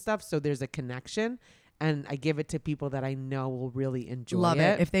Hamptons and stuff. So there's a connection. and I give it to people that I know will really enjoy Love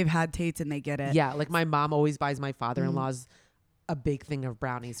it. If they've had Tate's and they get it. Yeah, like my mom always buys my father-in-law's a big thing of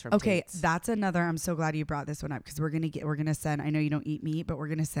brownies from Okay, Tate's. that's another. I'm so glad you brought this one up because we're gonna send. I know you don't eat meat, but we're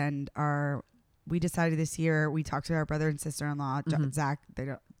gonna send our. We decided this year. We talked to our brother and sister-in-law, Zach.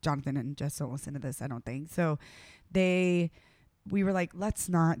 Jonathan and Jess don't listen to this, I don't think. So, we were like, let's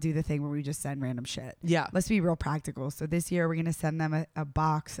not do the thing where we just send random shit. Yeah. Let's be real practical. So this year we're gonna send them a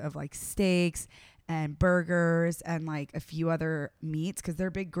box of like steaks and burgers and like a few other meats because they're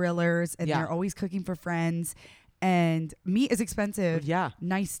big grillers and they're always cooking for friends. And meat is expensive. Yeah.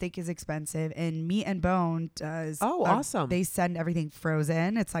 Nice steak is expensive. And Meat and Bone does. Oh, awesome. They send everything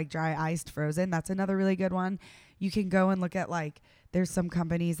frozen. It's like dry iced frozen. That's another really good one. You can go and look at like, there's some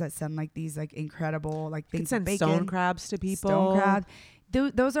companies that send like these like incredible like things. You can send stone crabs to people. Stone crab.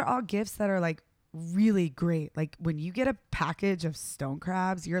 Those are all gifts that are like really great. Like when you get a package of stone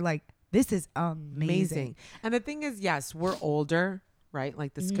crabs, you're like, this is amazing. And the thing is, yes, we're older, right?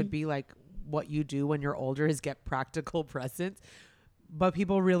 Like this could be like what you do when you're older is get practical presents, but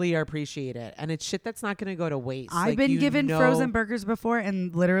people really appreciate it, and it's shit that's not going to go to waste. I've been given frozen burgers before,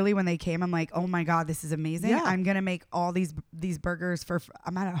 and literally when they came, I'm like, oh my god, this is amazing. Yeah. I'm gonna make all these burgers for.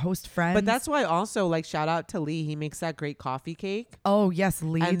 I'm gonna host friends. But that's why also like shout out to Lee. He makes that great coffee cake. Oh yes,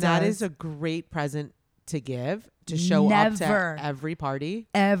 Lee and does. that is a great present to give, to show up to every party.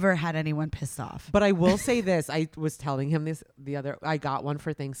 Ever had anyone pissed off. But I will say this, I was telling him this I got one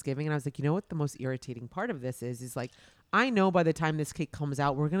for Thanksgiving, and I was like, you know what the most irritating part of this is like, I know by the time this cake comes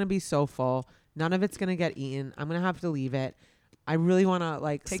out, we're going to be so full. None of it's going to get eaten. I'm going to have to leave it. I really want to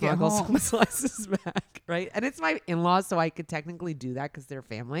like smuggle some slices back, right? And it's my in-laws, so I could technically do that because they're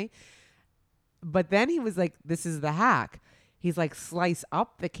family. But then he was like, this is the hack. He's like, slice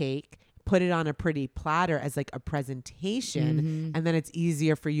up the cake, put it on a pretty platter as like a presentation, and then it's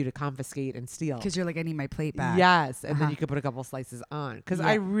easier for you to confiscate and steal. Because you're like, I need my plate back. Yes, and then you could put a couple slices on. Because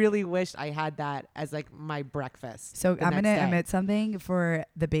I really wished I had that as like my breakfast. So I'm going to admit something. For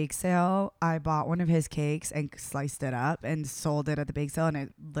the bake sale, I bought one of his cakes and sliced it up and sold it at the bake sale, and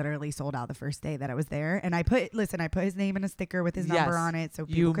it literally sold out the first day that I was there. And I put his name in a sticker with his number on it, so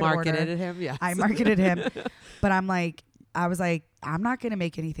people could order. You marketed him? Yes. I marketed him. But I was like, I'm not going to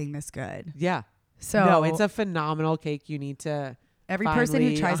make anything this good. Yeah. So no, it's a phenomenal cake. You need to. Every person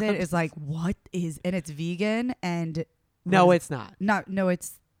who tries it is like, what is, and it's vegan and. No, it's not. No,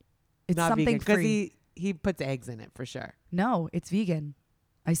 it's not something vegan, free. Because he puts eggs in it for sure. No, it's vegan.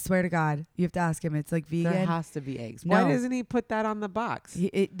 I swear to God, you have to ask him. It's like vegan. There has to be eggs. No. Why doesn't he put that on the box?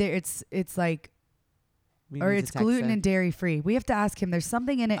 It's like, or it's gluten and dairy free. We have to ask him. There's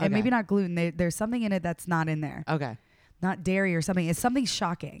something in it, and maybe not gluten. There's something in it that's not in there. Okay. Not dairy or something. It's something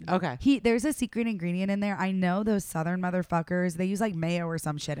shocking. Okay. There's a secret ingredient in there. I know those Southern motherfuckers, they use like mayo or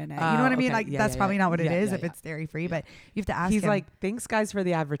some shit in it. You know what I mean? Like that's probably not what it is if it's dairy free, but you have to ask him. He's like, thanks guys for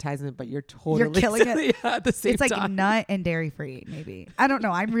the advertisement, but you're totally killing it. At the same it's like time. Nut and dairy free, maybe. I don't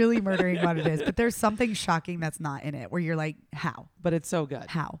know. I'm really murdering what it is, but there's something shocking that's not in it where you're like, how? But it's so good.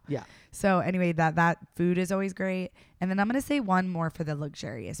 How? Yeah. So anyway, that food is always great. And then I'm going to say one more for the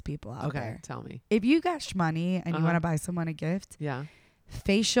luxurious people out there. Okay, tell me. If you got shmoney and you want to buy someone a gift,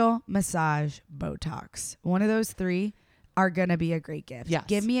 facial massage Botox. One of those three are going to be a great gift. Yes.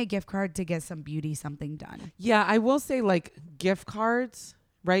 Give me a gift card to get some beauty something done. Yeah, I will say like gift cards,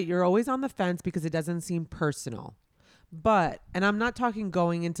 right? You're always on the fence because it doesn't seem personal. But, and I'm not talking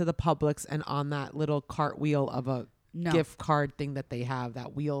going into the Publix and on that little cartwheel of a gift card thing that they have,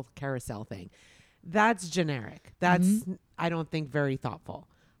 that wheel carousel thing. That's generic. That's, I don't think, very thoughtful.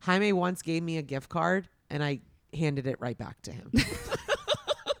 Jaime once gave me a gift card and I handed it right back to him.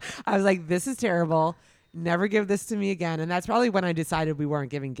 I was like, this is terrible. Never give this to me again. And that's probably when I decided we weren't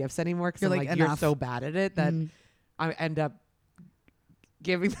giving gifts anymore. Because I'm like, you're so bad at it that I end up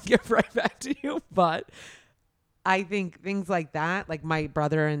giving the gift right back to you. But I think things like that, like my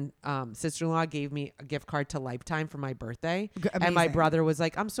brother and sister-in-law gave me a gift card to Lifetime for my birthday. Amazing. And my brother was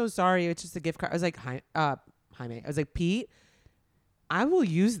like, I'm so sorry. It's just a gift card. I was like, Jaime. I was like, Pete, I will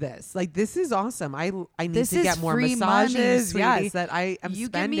use this. Like, this is awesome. I need to get more massages. Money, yes, that I am you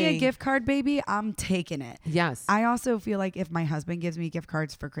spending. Give me a gift card, baby, I'm taking it. Yes. I also feel like if my husband gives me gift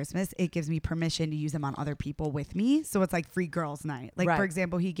cards for Christmas, it gives me permission to use them on other people with me. So it's like free girls' night. Like, for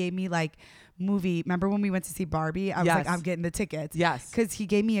example, he gave me like movie. Remember when we went to see Barbie? I was like, I'm getting the tickets. Yes. Because he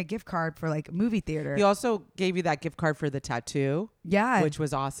gave me a gift card for like movie theater. He also gave you that gift card for the tattoo. Yeah. Which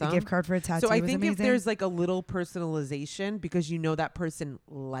was awesome. A gift card for a tattoo. So I think amazing. if there's like a little personalization because you know that person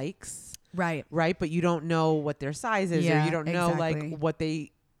likes. Right. But you don't know what their size is or you don't know like what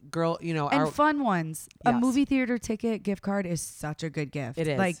they girl, you know, And our fun ones. A Yes. movie theater ticket gift card is such a good gift. It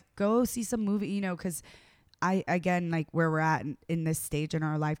is. Like, go see some movie, you know, because again, like where we're at in this stage in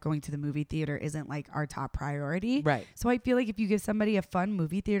our life, going to the movie theater isn't like our top priority. right. So I feel like if you give somebody a fun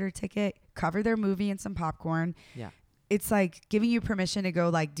movie theater ticket, cover their movie and some popcorn, Yeah. it's like giving you permission to go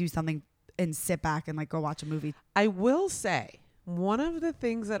like do something and sit back and like go watch a movie. I will say one of the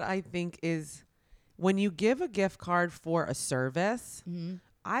things that I think is when you give a gift card for a service,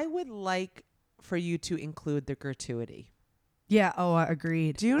 I would like for you to include the gratuity. Yeah. Oh,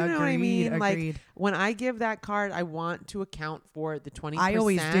 agreed. Do you know what I mean? Agreed. Like when I give that card, I want to account for the 20%. I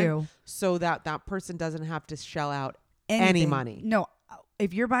always do. So that that person doesn't have to shell out any money. No.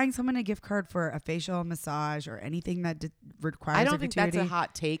 If you're buying someone a gift card for a facial massage or anything that requires I a don't think that's gratuity, a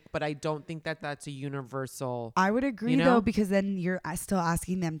hot take, but I don't think that that's a universal. I would agree you know? though, because then you're still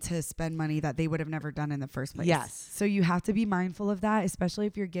asking them to spend money that they would have never done in the first place. Yes. So you have to be mindful of that, especially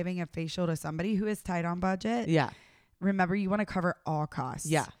if you're giving a facial to somebody who is tight on budget. Yeah. Remember, you want to cover all costs.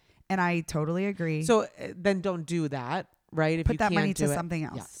 Yeah. And I totally agree. So then don't do that, right? If put you that can't money do to it. something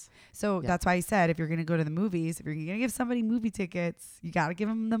else. Yes. So Yeah. that's why I said, if you're going to go to the movies, if you're going to give somebody movie tickets, you got to give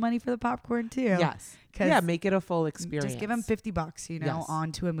them the money for the popcorn too. Yes. 'Cause Yeah. Make it a full experience. just give them $50, you know, Yes.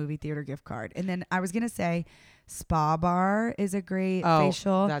 onto a movie theater gift card. And then I was going to say Spa Bar is a great Oh,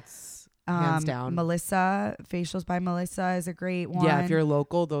 facial. that's hands down. Melissa, Facials by Melissa is a great one. Yeah. If you're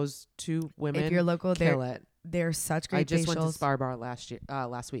local, those two women If you're local, kill it. they're such great I just facials. went to Spar Bar last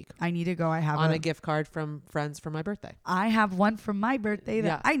week I need to go. I have on a gift card from friends for my birthday. I have one for my birthday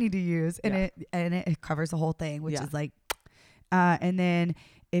that Yeah. I need to use, and Yeah. it covers the whole thing, which Yeah. is like, and then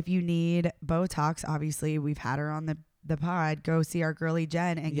if you need Botox, obviously we've had her on the pod. Go see our girly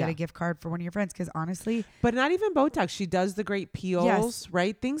Jen and get Yeah. a gift card for one of your friends, because honestly, But not even Botox. She does the great peels, Yes.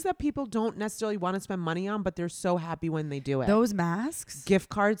 right? Things that people don't necessarily want to spend money on, but they're so happy when they do it. those masks, Gift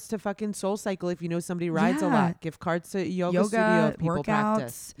cards to fucking Soul Cycle if you know somebody rides a Yeah. lot. Gift cards to yoga studio if people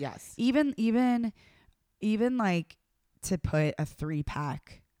practice. workouts, Yes. even like to put a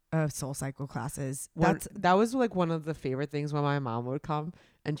 3-pack of Soul Cycle classes. That was like one of the favorite things when my mom would come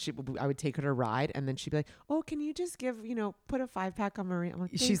and I would take her to ride and then she'd be like, "Oh, can you just give, put a 5-pack on Marie?" I'm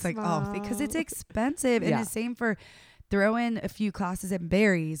like, she's like, "Thanks, oh, because it's Mom." expensive. Yeah. And the same for throw in a few classes at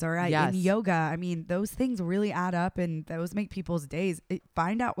Barry's or Yes. in yoga. I mean, those things really add up and those make people's days.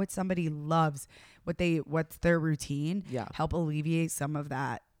 Find out what somebody loves, what's their routine. Yeah. Help alleviate some of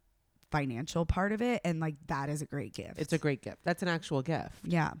that financial part of it. And like, that is a great gift. It's a great gift. That's an actual gift.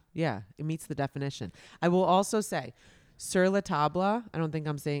 yeah. Yeah, it meets the definition. I will also say, Sur La Table. I don't think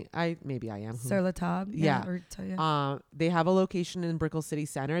I'm saying. Maybe I am. Sur La Table. Yeah. Or tell you. They have a location in Brickell City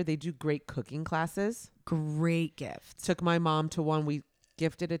Center. They do great cooking classes. Great gift. Took my mom to one. We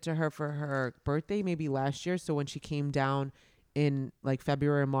gifted it to her for her birthday, maybe last year. So when she came down in like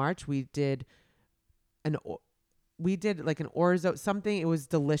February or March, we did like an orzo something. It was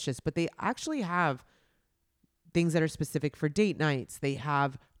delicious. But they actually have things that are specific for date nights. They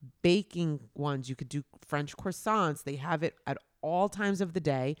have baking ones. You could do French croissants. They have it at all times of the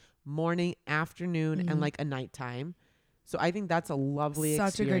day, morning, afternoon, and like a nighttime. So I think that's a lovely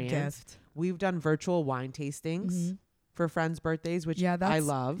Such experience. a good gift. We've done virtual wine tastings for friends' birthdays, which I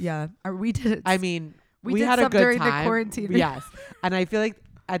love. Yeah. We did it. I mean, we we did had a some good during time. the quarantine. Yes. And I feel like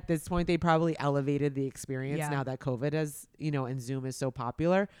at this point, they probably elevated the experience Yeah. now that COVID has, and Zoom is so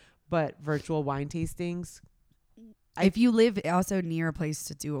popular. But virtual wine tastings. If you live also near a place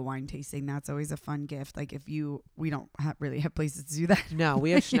to do a wine tasting, that's always a fun gift. Like we don't really have places to do that. No,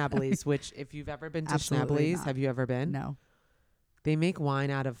 we have Schneblys, which if you've ever been to Absolutely Schneblys, not. have you ever been? No. They make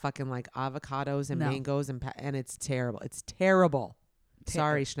wine out of fucking like avocados and No. mangoes and it's terrible. It's terrible.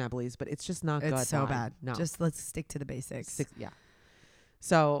 Sorry, Schneblys, but it's just not good. It's so wine. bad. No. Just let's stick to the basics. Yeah.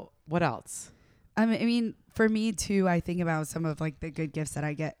 So what else? I mean, for me too, I think about some of like the good gifts that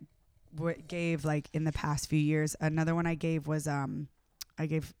I gave like in the past few years. Another one I gave was I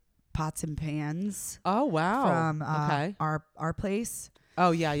gave pots and pans Oh wow. from okay. our place.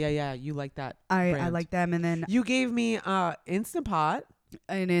 Oh yeah. You like that? I brand. like them. And then You gave me Instant Pot.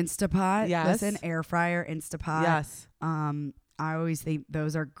 an Instapot. Yes. Listen, air fryer, Instapot. Yes. I always think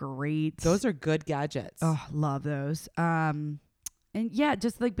those are great. Those are good gadgets. Oh, love those. And yeah,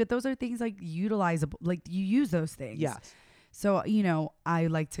 just like, but those are things like utilizable, like you use those things. Yes. So, I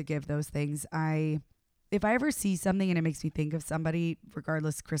like to give those things. If I ever see something and it makes me think of somebody,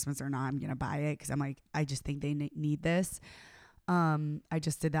 regardless Christmas or not, I'm going to buy it. 'Cause I'm like, I just think they need this. I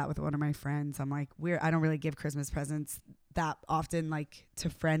just did that with one of my friends. I'm like, I don't really give Christmas presents that often, like to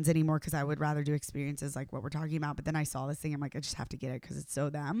friends anymore. 'Cause I would rather do experiences like what we're talking about. But then I saw this thing. I'm like, I just have to get it 'cause it's so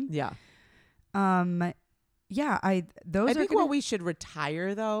them. Yeah. yeah, those I are think gonna, what we should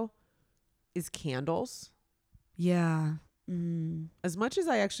retire though is candles. yeah. Mm. As much as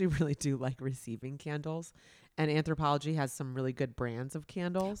I actually really do like receiving candles, and Anthropologie has some really good brands of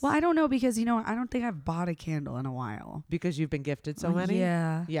candles. Well, I don't know because I don't think I've bought a candle in a while. Because you've been gifted so Well, many.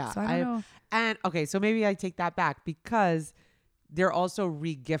 Yeah. Yeah. So I don't know. And okay, so maybe I take that back because they're also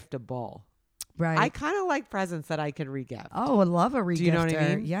regiftable. Right. I kind of like presents that I could regift. Oh, I love a regifter. Do you know what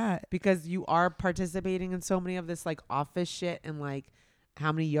I mean? Yeah. Because you are participating in so many of this like office shit and like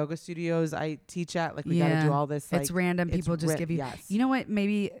how many yoga studios I teach at. Like we got to do all this. Like, it's random. People just give you. Yes. You know what?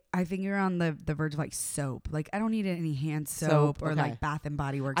 Maybe I think you're on the verge of like soap. Like I don't need any hand soap or okay. like Bath and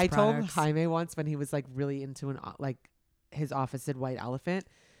Body Works I products. told Jaime once when he was like really into like his office did White Elephant.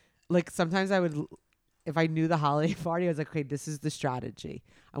 Like sometimes I would, if I knew the holiday party, I was like, okay, this is the strategy.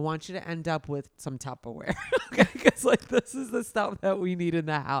 I want you to end up with some Tupperware. Okay, because like this is the stuff that we need in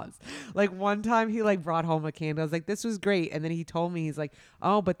the house. Like one time he like brought home a candle. I was like, this was great. And then he told me, he's like,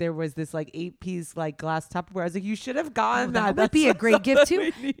 oh, but there was this like 8-piece like glass Tupperware. I was like, you should have gotten that. That would be a great gift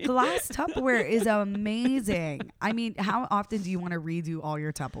too. we need. Glass Tupperware is amazing. I mean, how often do you want to redo all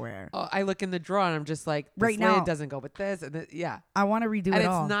your Tupperware? Oh, I look in the drawer and I'm just like, this Right now- lid doesn't go with this. And yeah. I want to redo And it it's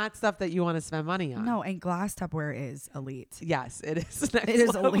all. not stuff that you want to spend money on. No, and glass Tupperware is elite. Yes, it is. Next It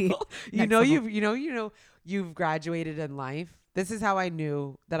is level. elite. You Next know, level. you've graduated in life. This is how I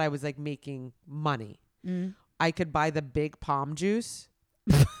knew that I was like making money. Mm. I could buy the big palm juice,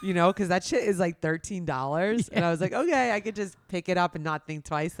 because that shit is like $13. And I was like, okay, I could just pick it up and not think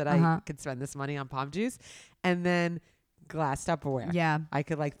twice that I could spend this money on palm juice. And then glass Tupperware. Yeah. I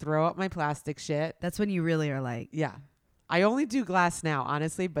could like throw up my plastic shit. That's when you really are like, Yeah. I only do glass now,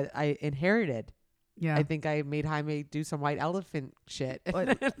 honestly, but I inherited. yeah. I think I made Jaime do some White Elephant shit.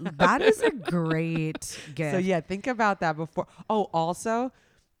 That is a great gift. So yeah, think about that before. Oh, also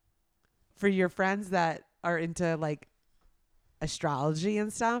for your friends that are into like astrology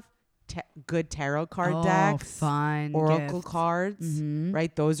and stuff, good tarot card decks, fun oracle gift. cards, Mhm.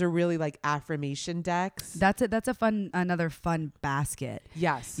 right? Those are really like affirmation decks. That's another fun basket.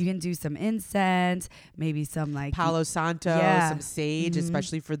 Yes. You can do some incense, maybe some like Palo Santo, Yeah. some sage, Mhm.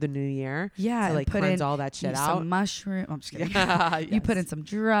 especially for the new year. yeah, To like put cleanse in all that shit some out. mushroom. I'm just kidding. Yeah, You put in yes. some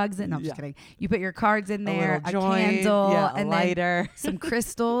drugs in. No, I'm just Yeah. kidding. You put your cards in there, a a little joint, candle, yeah, a and then lighter. some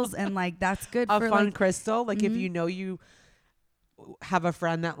crystals, and like that's good A for fun like crystal. Like if Mhm. you know you have a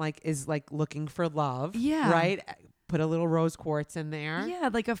friend that like is like looking for love. Yeah. Right? Put a little rose quartz in there. yeah,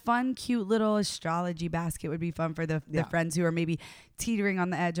 like a fun, cute little astrology basket would be fun for the Yeah. friends who are maybe teetering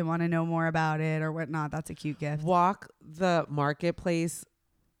on the edge and want to know more about it or whatnot. That's a cute gift. Walk the marketplace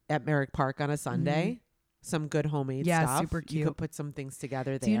at Merrick Park on a Sunday. Some good homemade Mm-hmm. Yeah, stuff. super You cute. could put some things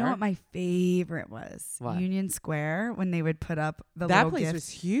together there. Do you know what my favorite was? What? Union Square, when they would put up the that little place gifts. was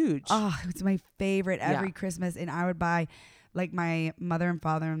huge. Oh, it was my favorite every Yeah. Christmas. And I would buy, like my mother and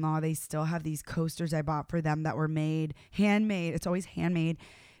father-in-law, they still have these coasters I bought for them that were handmade. It's always handmade.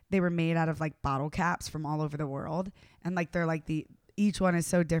 They were made out of like bottle caps from all over the world. And like they're like each one is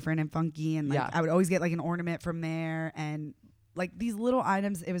so different and funky. And like Yeah. I would always get like an ornament from there. And like these little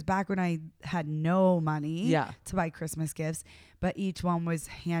items, it was back when I had no money Yeah. to buy Christmas gifts, but each one was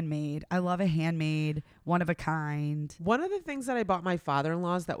handmade. I love a handmade, one of a kind. One of the things that I bought my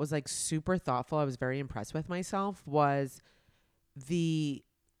father-in-law's that was like super thoughtful, I was very impressed with myself, was the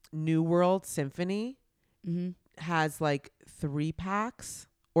New World Symphony Mm-hmm. has like 3 packs,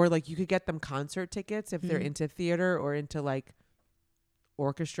 or like you could get them concert tickets if they're Mhm. into theater or into like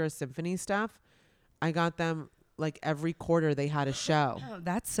orchestra symphony stuff. I got them like every quarter they had a show. Oh,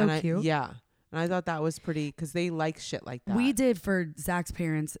 that's so And cute. Yeah. And I thought that was pretty because they like shit like that. We did for Zach's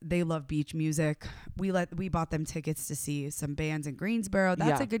parents. They love beach music. We bought them tickets to see some bands in Greensboro.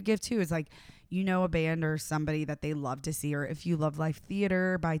 That's Yeah. a good gift too. It's like, a band or somebody that they love to see, or if you love live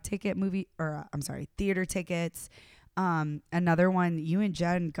theater, buy theater tickets. Another one, you and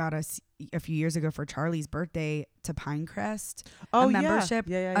Jen got us a few years ago for Charlie's birthday to Pinecrest. Oh, a yeah. membership.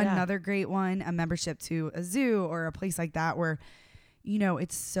 Yeah. Another great one, a membership to a zoo or a place like that where,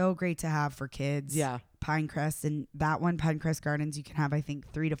 it's so great to have for kids. Yeah. Pinecrest, and that one, Pinecrest Gardens, you can have, I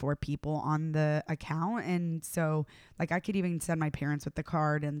think, 3 to 4 people on the account. And so like I could even send my parents with the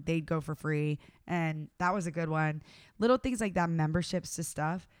card and they'd go for free. And that was a good one. Little things like that, memberships to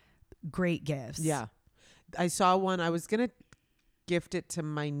stuff, great gifts. Yeah. I saw one. I was going to gift it to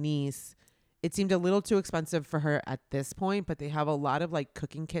my niece. It seemed a little too expensive for her at this point, but they have a lot of like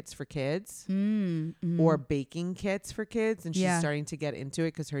cooking kits for kids or baking kits for kids. And she's Yeah. starting to get into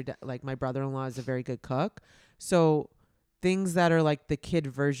it because like my brother-in-law is a very good cook. So things that are like the kid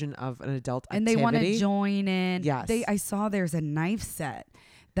version of an adult and activity. they want to join in. Yes. I saw there's a knife set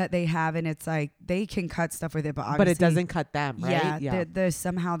that they have, and it's like they can cut stuff with it, but it doesn't cut them, right? Yeah, the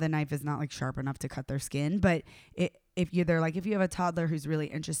somehow the knife is not like sharp enough to cut their skin. But if you have a toddler who's really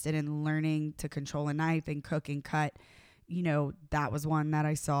interested in learning to control a knife and cook and cut, you know, that was one that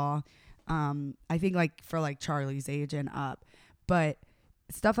I saw. I think like for like Charlie's age and up, but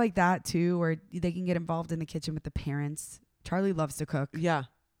stuff like that too, where they can get involved in the kitchen with the parents. Charlie loves to cook. Yeah.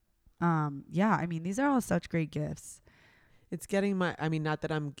 Yeah. I mean, these are all such great gifts. It's getting not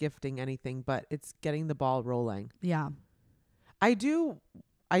that I'm gifting anything, but it's getting the ball rolling. Yeah.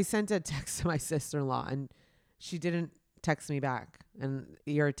 I sent a text to my sister-in-law and she didn't text me back, and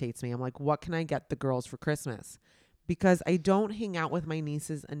it irritates me. I'm like, what can I get the girls for Christmas? Because I don't hang out with my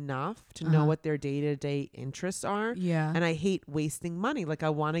nieces enough to know what their day-to-day interests are. Yeah. And I hate wasting money. Like, I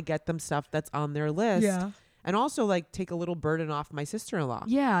want to get them stuff that's on their list. Yeah. And also, like, take a little burden off my sister-in-law.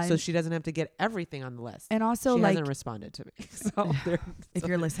 Yeah. So she doesn't have to get everything on the list. And also, she like, hasn't responded to me. So if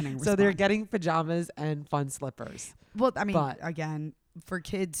you're listening, so they're getting pajamas and fun slippers. Well, I mean, again, for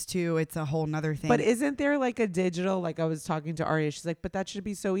kids too, it's a whole nother thing. But isn't there like a digital, like I was talking to Aria, she's like, but that should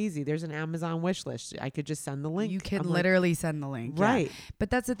be so easy. There's an Amazon wish list. I could just send the link. You can literally send the link. Right. Yeah. But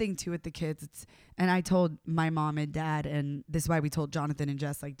that's the thing too with the kids. And I told my mom and dad, and this is why we told Jonathan and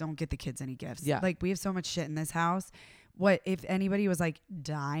Jess, like, don't get the kids any gifts. Yeah. Like, we have so much shit in this house. What if anybody was like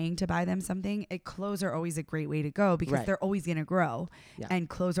dying to buy them something? Clothes are always a great way to go because they're always gonna grow, and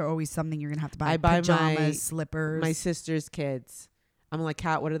clothes are always something you're gonna have to buy. I buy pajamas, slippers. My sister's kids. I'm like,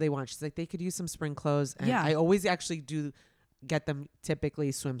 Kat, what do they want? She's like, they could use some spring clothes. And Yeah. I always actually do get them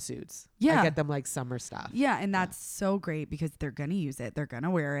typically swimsuits. Yeah. I get them like summer stuff. Yeah, and that's so great because they're gonna use it. They're gonna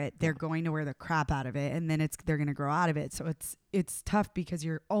wear it. They're going to wear the crap out of it, and then they're gonna grow out of it. So it's tough because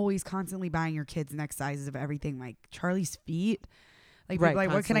you're always constantly buying your kids next sizes of everything. Like Charlie's feet. Like, people are like,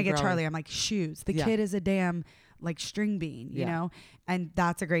 what can I get growing. Charlie? I'm like, shoes. The kid is a damn like string bean, you know? And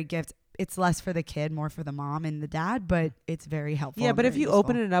that's a great gift. It's less for the kid, more for the mom and the dad, but it's very helpful. Yeah, but if you useful.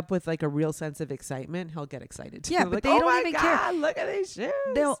 open it up with like a real sense of excitement, he'll get excited too. Yeah, but like, they oh don't my even God, care. Look at these shoes.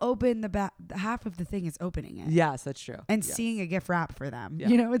 They'll open the back. Half of the thing is opening it. Yes, that's true. And seeing a gift wrap for them. Yeah.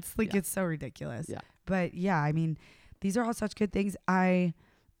 You know, it's like, it's so ridiculous. Yeah. But yeah, I mean, these are all such good things.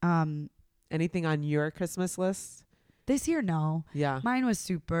 Anything on your Christmas list? This year, no. Yeah. Mine was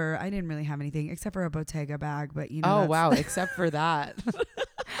super. I didn't really have anything except for a Bottega bag, but you know. Oh, that's- wow. Except for that.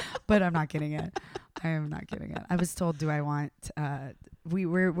 But I'm not getting it. I am not getting it. I was told, do I want,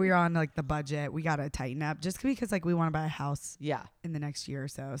 we're on like the budget. We got to tighten up just because like we want to buy a house Yeah. in the next year or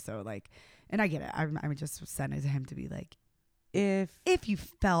so. So like, and I get it. I would just send it to him to be like, If you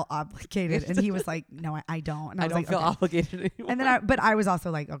felt obligated. And he was like, no, I don't. And I was don't like, feel okay. obligated anymore. And then but I was also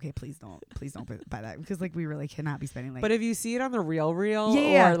like, okay, please don't buy that because like we really cannot be spending like. But if you see it on the real,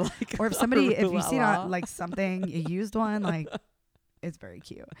 Yeah. or like, or if somebody, if you see it Lala. on like something, a used one, like it's very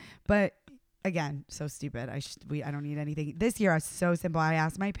cute. But again, so stupid. I don't need anything. This year I was so simple. I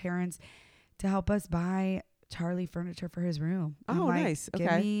asked my parents to help us buy Charlie furniture for his room. Oh, like, nice. Give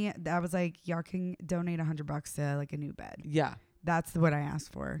Okay. me, I was like, y'all can donate $100 to like a new bed. Yeah. That's what I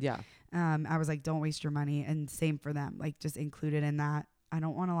asked for. Yeah. I was like, don't waste your money. And same for them. Like, just include it in that. I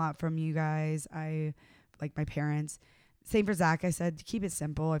don't want a lot from you guys. I like my parents. Same for Zach. I said, keep it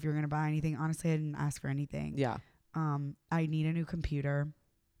simple. If you're going to buy anything, honestly, I didn't ask for anything. Yeah. I need a new computer.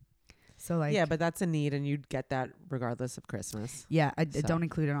 So like, Yeah, but that's a need, and you'd get that regardless of Christmas. yeah, I So. don't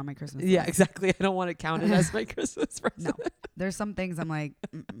include it on my Christmas Yeah, list. exactly. I don't want to count it as my Christmas present. No, there's some things I'm like,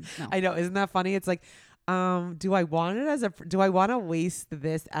 no. I know. Isn't that funny? It's like, do I want to waste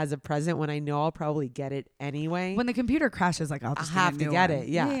this as a present when I know I'll probably get it anyway? When the computer crashes, like I'll just have get a to new get one. it.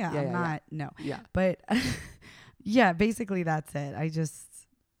 Yeah. Yeah, Yeah, I'm yeah, not, no. Yeah. But yeah, basically that's it. I just,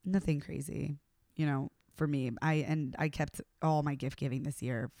 nothing crazy, you know, for me. I kept all my gift giving this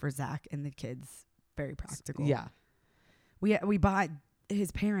year for Zach and the kids very practical. Yeah. We bought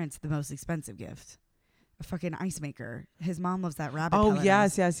his parents the most expensive gift. A fucking ice maker. His mom loves that rabbit. Oh, pellet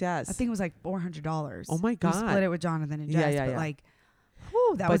yes, ice. yes. I think it was like $400. Oh my God. We split it with Jonathan and Yeah, Jess. yeah, but yeah. like,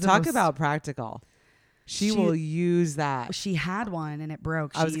 whew, that But was the talk most- about practical. She will use that. She had one and it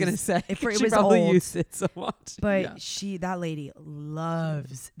broke. I was going to say, it she was probably old. used it so much. But that lady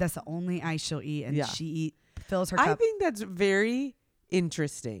loves. That's the only ice she'll eat, and Yeah. she fills her I cup. think that's very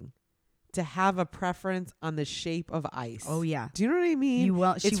interesting to have a preference on the shape of ice. Oh yeah, Do you know what I mean? you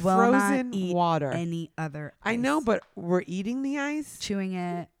will. She it's will frozen not eat water. any other. I ice. know, but we're eating the ice. chewing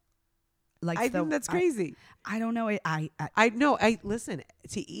it. Like I think that's crazy. I don't know. I know. I listen,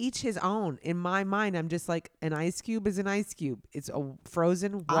 to each his own. In my mind, I'm just like, an ice cube is an ice cube. It's a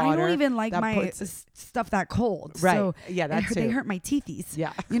frozen water. I don't even like that my puts- stuff that cold. Right. So Yeah, that's they too. hurt my teethies.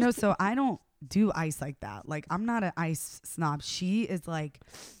 Yeah. You know, so I don't. do ice like that. Like, I'm not an ice snob. She is like,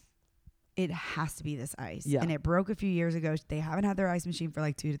 it has to be this ice. Yeah. And it broke a few years ago. They haven't had their ice machine for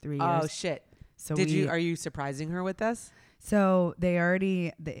like 2 to 3 years. Oh shit. So Are you surprising her with this? So they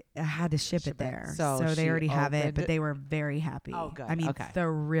had to ship it there. So So they she already have it, opened but it? they were very happy. Oh, good. I mean, Okay.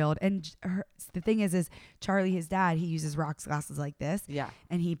 thrilled. And the thing is Charlie, his dad, he uses rocks glasses like this, Yeah.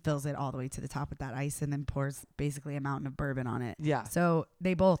 and he fills it all the way to the top with that ice and then pours basically a mountain of bourbon on it. Yeah. So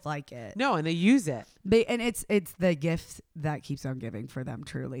they both like it. No, and they use it. It's the gift that keeps on giving for them,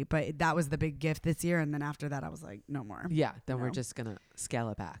 truly. But that was the big gift this year, and then after that, I was like, no more. Yeah. Then we're No. just gonna scale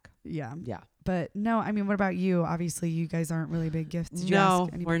it back. Yeah. Yeah. But no, I mean, what about you? Obviously, you guys aren't really big gifts. Did you No,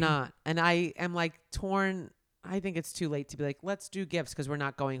 ask anybody? we're not. And I am like torn. I think it's too late to be like, let's do gifts because we're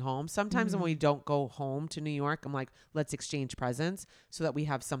not going home. Sometimes when we don't go home to New York, I'm like, let's exchange presents so that we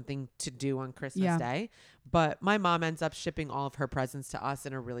have something to do on Christmas Day. But my mom ends up shipping all of her presents to us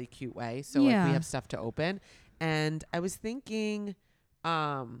in a really cute way. So like we have stuff to open. And I was thinking,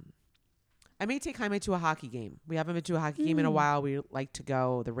 I may take Jaime to a hockey game. We haven't been to a hockey game in a while. We like to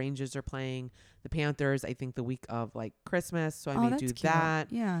go. The Rangers are playing the Panthers, I think the week of like Christmas. So I may do cute.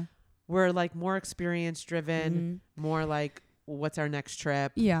 that. Yeah. We're like more experience driven, more like what's our next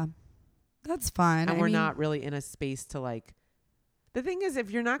trip? Yeah. That's fun. And we're not really in a space to like, the thing is,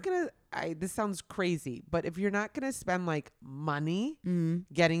 if you're not going to, this sounds crazy, but if you're not going to spend like money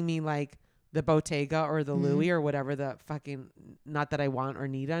getting me like the Bottega or the Louis or whatever the fucking, not that I want or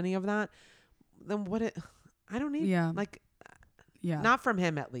need any of that, then I don't need like, not from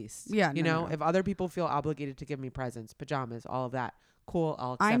him at least. Yeah. You know, no. if other people feel obligated to give me presents, pajamas, all of that, cool.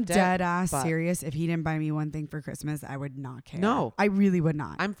 I'll accept I'm it. dead ass serious. If he didn't buy me one thing for Christmas, I would not care. No. I really would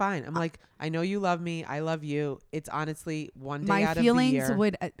not. I'm fine. I'm like, I know you love me. I love you. It's honestly one day out of the year. My feelings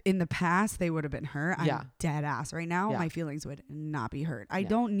would, in the past, they would have been hurt. Yeah. I'm dead ass. Right now, Yeah. my feelings would not be hurt. I Yeah.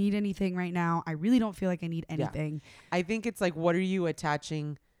 don't need anything right now. I really don't feel like I need anything. I think it's like, what are you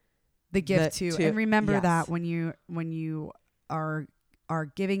attaching The gift to? And remember yes. that when you are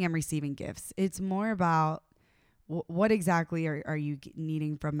giving and receiving gifts, it's more about what exactly are you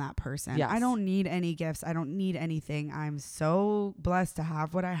needing from that person? Yes. I don't need any gifts. I don't need anything. I'm so blessed to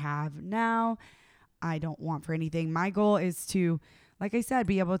have what I have now. I don't want for anything. My goal is to, like I said,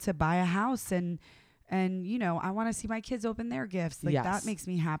 be able to buy a house and you know, I want to see my kids open their gifts. Like that makes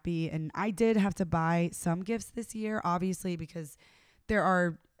me happy. And I did have to buy some gifts this year, obviously, because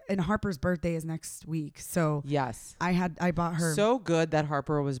and Harper's birthday is next week. So yes, I bought her. So good that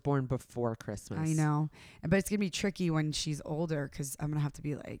Harper was born before Christmas. I know. But it's going to be tricky when she's older because I'm going to have to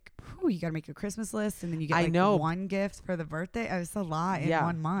be like, you got to make a Christmas list and then you get one gift for the birthday. It's a lot in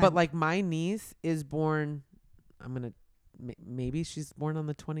 1 month. But like my niece is born, maybe she's born on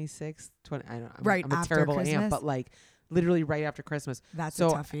the 26th. I'm a terrible Christmas. aunt, but like literally right after Christmas. That's a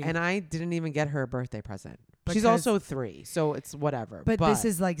toughie. And I didn't even get her a birthday present. Because she's also 3, so it's whatever. But this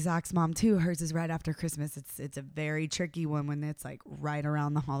is like Zach's mom too. Hers is right after Christmas. It's a very tricky one when it's like right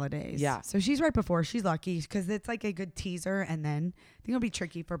around the holidays. Yeah. So she's right before. She's lucky because it's like a good teaser. And then I think it'll be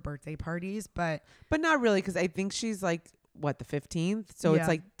tricky for birthday parties, but not really because I think she's like the 15th. So it's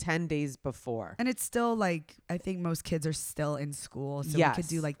like 10 days before. And it's still like, I think most kids are still in school. So we could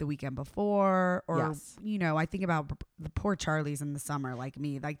do like the weekend before or, you know, I think about the poor Charlies in the summer like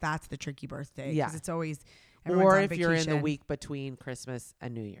me. Like that's the tricky birthday. Yeah. Because it's always. Or if you're in the week between Christmas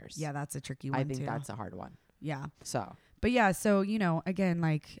and New Year's. Yeah, that's a tricky one. I think that's a hard one. Yeah. So. But yeah, so, you know, again,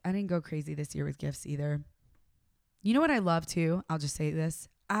 like I didn't go crazy this year with gifts either. You know what I love too? I'll just say this.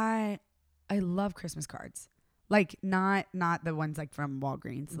 I love Christmas cards. Like not the ones like from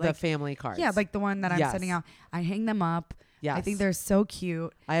Walgreens. Like, the family cards. Yeah, like the one that I'm sending out. I hang them up. Yes. I think they're so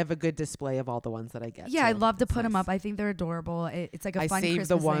cute. I have a good display of all the ones that I get. Yeah, too. I love to put them up. I think they're adorable. It's like a fun Christmas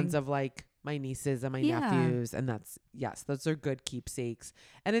the ones thing. of like my nieces and my nephews, and those are good keepsakes.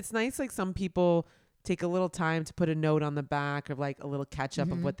 And it's nice, like some people take a little time to put a note on the back of like a little catch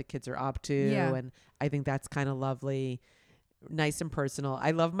up of what the kids are up to. Yeah. And I think that's kind of lovely. Nice and personal.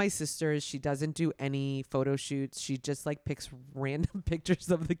 I love my sisters. She doesn't do any photo shoots. She just like picks random pictures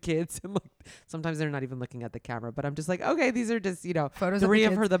of the kids and like sometimes they're not even looking at the camera, but I'm just like, okay, these are just, you know, photos 3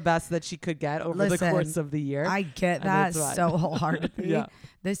 of her the best that she could get over the course of the year. I get that so wholeheartedly. Yeah.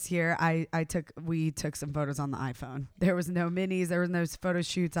 This year we took some photos on the iPhone. There was no minis, there was no photo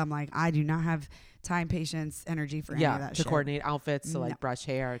shoots. I'm like, I do not have time, patience, energy for any of that to shit. coordinate outfits, to like brush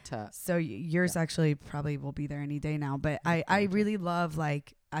hair, to so yours actually probably will be there any day now, but I really love,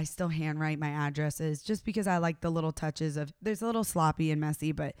 like, I still handwrite my addresses just because I like the little touches of, there's a little sloppy and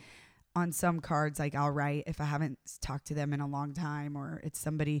messy, but on some cards, like I'll write if I haven't talked to them in a long time, or it's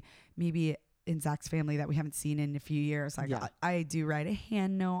somebody maybe in Zach's family that we haven't seen in a few years. Like I do write a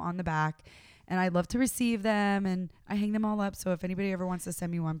hand note on the back. And I love to receive them, and I hang them all up. So if anybody ever wants to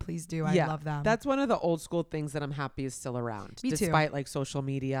send me one, please do. I love them. That's one of the old school things that I'm happy is still around. Me too. Despite like social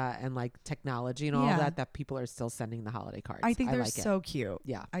media and like technology and all Yeah. that people are still sending the holiday cards. I think they're like so cute.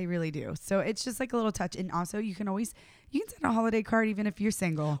 Yeah. I really do. So it's just like a little touch. And also you can send a holiday card even if you're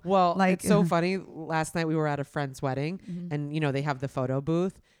single. Well, Like- it's so funny. Last night we were at a friend's wedding and, you know, they have the photo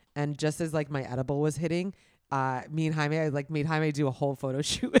booth. And just as like my edible was hitting, me and Jaime, I like made Jaime do a whole photo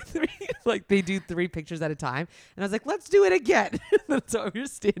shoot with me. Like they do 3 pictures at a time. And I was like, let's do it again. So we were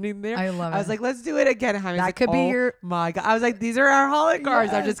standing there. I love it. I was like, let's do it again. And Jaime's That like, could be oh your- my God. I was like, these are our holiday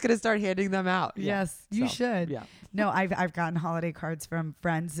cards. I'm Yes. just going to start handing them out. Yeah. Yes, you So, should. Yeah. No, I've gotten holiday cards from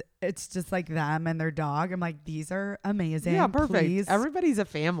friends. It's just like them and their dog. I'm like, these are amazing. Yeah, perfect. Please. Everybody's a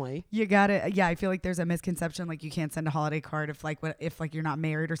family. You gotta, yeah. I feel like there's a misconception, like you can't send a holiday card if like you're not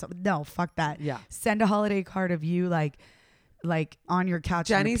married or something. No, fuck that. Yeah. Send a holiday card of you like on your couch.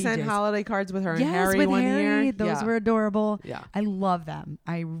 in Jenny your sent PJs. holiday cards with her and Yes, Harry with one Harry. year. Those Yeah. were adorable. Yeah. I love them.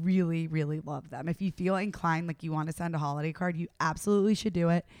 I really, really love them. If you feel inclined, like you want to send a holiday card, you absolutely should do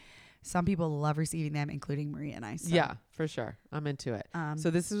it. Some people love receiving them, including Maria and I. So, Yeah, for sure. I'm into it.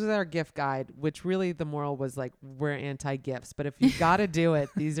 So this was our gift guide, which really the moral was like, we're anti-gifts. But if you got to do it,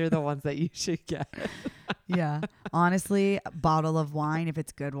 these are the ones that you should get. yeah. Honestly, a bottle of wine, if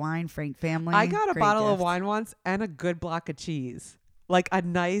it's good wine, Frank family. I got a great bottle of gift. wine once and a good block of cheese. Like a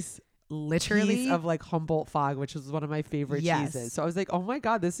nice Literally. piece of like Humboldt Fog, which was one of my favorite Yes. cheeses. So I was like, oh my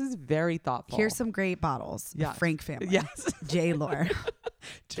God, this is very thoughtful. Here's some great bottles. Yes. Frank family. Yes. J-Lore.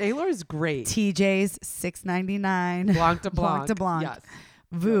 J-Lor's great. TJ's $6.99. Blanc de Blanc. Blanc de Blanc. Yes.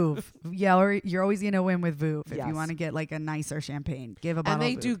 Vouv. Yeah, or you're always going to win with Vouv if Yes. you want to get like a nicer champagne. Give a bottle And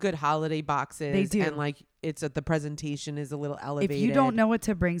they of Vouv. do good holiday boxes. They do. And like the presentation is a little elevated. If you don't know what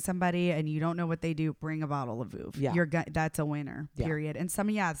to bring somebody and you don't know what they do, bring a bottle of Vouv. Yeah. That's a winner, Yeah. period. And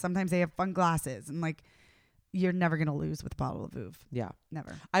sometimes they have fun glasses and like you're never going to lose with a bottle of Vouv. Yeah.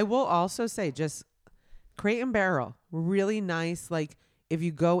 Never. I will also say just Crate and Barrel, really nice. Like if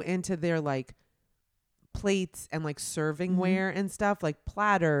you go into their like plates and like serving ware and stuff, like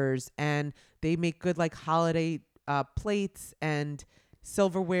platters, and they make good like holiday plates and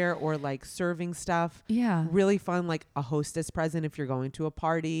silverware or like serving stuff. Yeah. Really fun, like a hostess present if you're going to a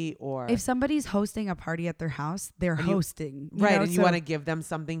party or If somebody's hosting a party at their house, they're And you- hosting. right, know, and you so want to give them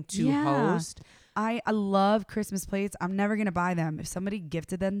something to Yeah. host. I love Christmas plates. I'm never going to buy them. If somebody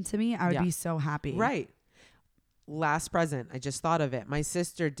gifted them to me, I would Yeah. be so happy. Right. Last present, I just thought of it. My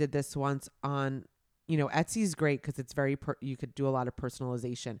sister did this once on, Etsy's great because it's very, you could do a lot of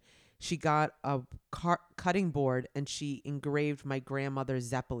personalization. She got a cutting board and she engraved my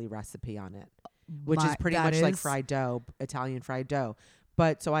grandmother's Zeppeli recipe on it, which is pretty much like fried dough, Italian fried dough.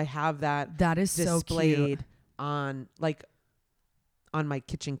 But so I have that That is so cute. displayed on my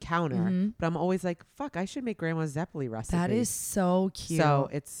kitchen counter. Mhm. But I'm always like, fuck, I should make grandma's Zeppeli recipe. That is so cute. So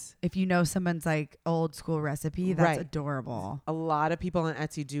it's if you know someone's like old school recipe, that's Right. adorable. a lot of people on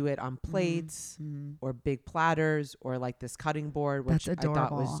Etsy do it on plates or big platters or like this cutting board, which That's I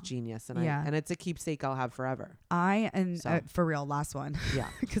thought was adorable. genius. And Yeah. and it's a keepsake I'll have forever. So- For real, last one. Yeah.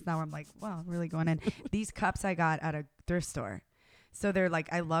 Because now I'm like, wow, I'm really going in. These cups I got at a thrift store. So they're like,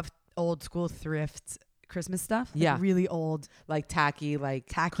 I love old school thrift Christmas stuff. Like Yeah. really old, Like tacky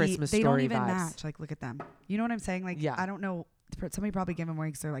Christmas They story don't even vibes. match. Like, look at them. You know what I'm saying? Like, Yeah. I don't know. Somebody probably gave them away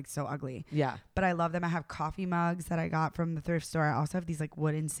because they're like so ugly. Yeah. But I love them. I have coffee mugs that I got from the thrift store. I also have these like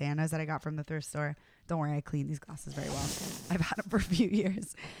wooden Santas that I got from the thrift store. Don't worry, I clean these glasses very well. I've had them for a few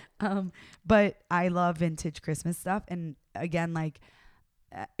years. But I love vintage Christmas stuff. And again, like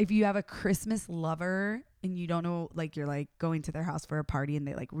if you have a Christmas lover and you don't know, like you're like going to their house for a party and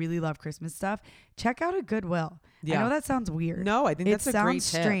they like really love Christmas stuff, check out a Goodwill. Yeah. I know that sounds weird. No, I think It that's a great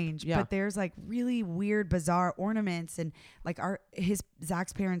sounds tip. strange, Yeah. but there's like really weird, bizarre ornaments, and like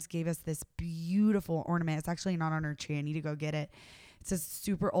Zach's parents gave us this beautiful ornament. It's actually not on our tree. I need to go get it. It's a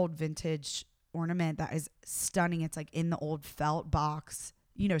super old vintage ornament that is stunning. It's like in the old felt box,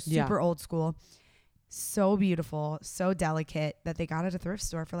 super old school. So beautiful, so delicate that they got at a thrift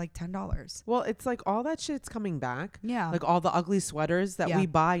store for like $10. Well, it's like all that shit's coming back. Yeah. Like all the ugly sweaters that Yeah. we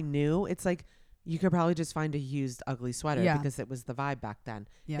buy new. It's like you could probably just find a used ugly sweater Yeah. because it was the vibe back then.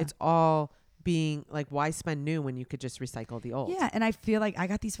 Yeah. It's all being like, why spend new when you could just recycle the old? Yeah, and I feel like I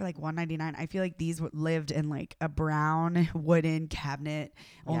got these for like $1.99. I feel like these lived in like a brown wooden cabinet.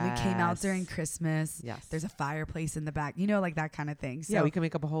 Only came out Yes. during Christmas. Yes. There's a fireplace in the back. Like that kind of thing. So Yeah, we can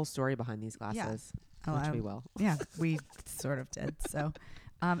make up a whole story behind these glasses, which we will. Yeah, we sort of did. So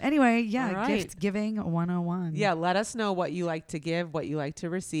anyway, yeah, All right. gift giving 101. Yeah, let us know what you like to give, what you like to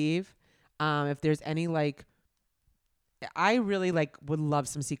receive. If there's any like I really would love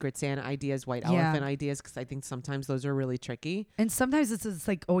some Secret Santa ideas, white Yeah. elephant ideas, because I think sometimes those are really tricky. And sometimes it's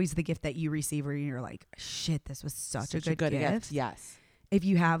like always the gift that you receive where you're like, shit, this was such a good gift. Yes. If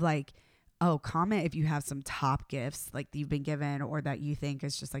you have comment if you have some top gifts like you've been given or that you think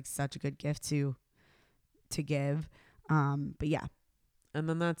is just like such a good gift to give. But yeah. And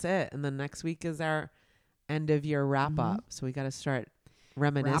then that's it. And then next week is our end of year wrap up. So we got to start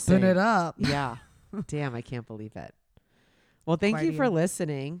reminiscing. Wrapping it up. Yeah. Damn, I can't believe it. Well, thank you for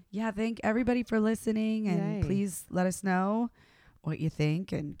listening. Yeah, thank everybody for listening. And please let us know what you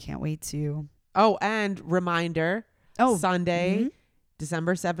think and can't wait to. Oh, and reminder, Sunday,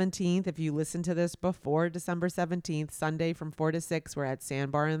 December 17th. If you listen to this before December 17th, Sunday from 4 to 6, we're at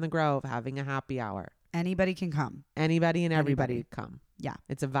Sandbar in the Grove having a happy hour. Anybody can come. Anybody and everybody come. Yeah.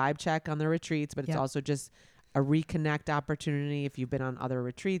 It's a vibe check on the retreats, but it's also just a reconnect opportunity. If you've been on other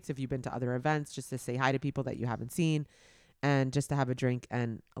retreats, if you've been to other events, just to say hi to people that you haven't seen and just to have a drink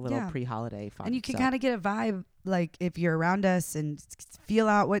and a little pre-holiday fun. And you can kind of get a vibe, like if you're around us and feel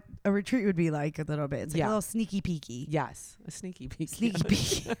out what a retreat would be like a little bit. It's like a little sneaky peeky. Yes. A sneaky peeky. Sneaky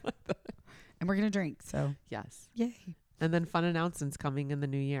peeky. And we're going to drink. So yes. Yay. And then fun announcements coming in the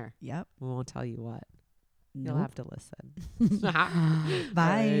new year. Yep. We won't tell you what. Nope. You'll have to listen. Bye.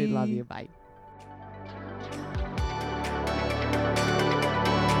 I love you. Bye.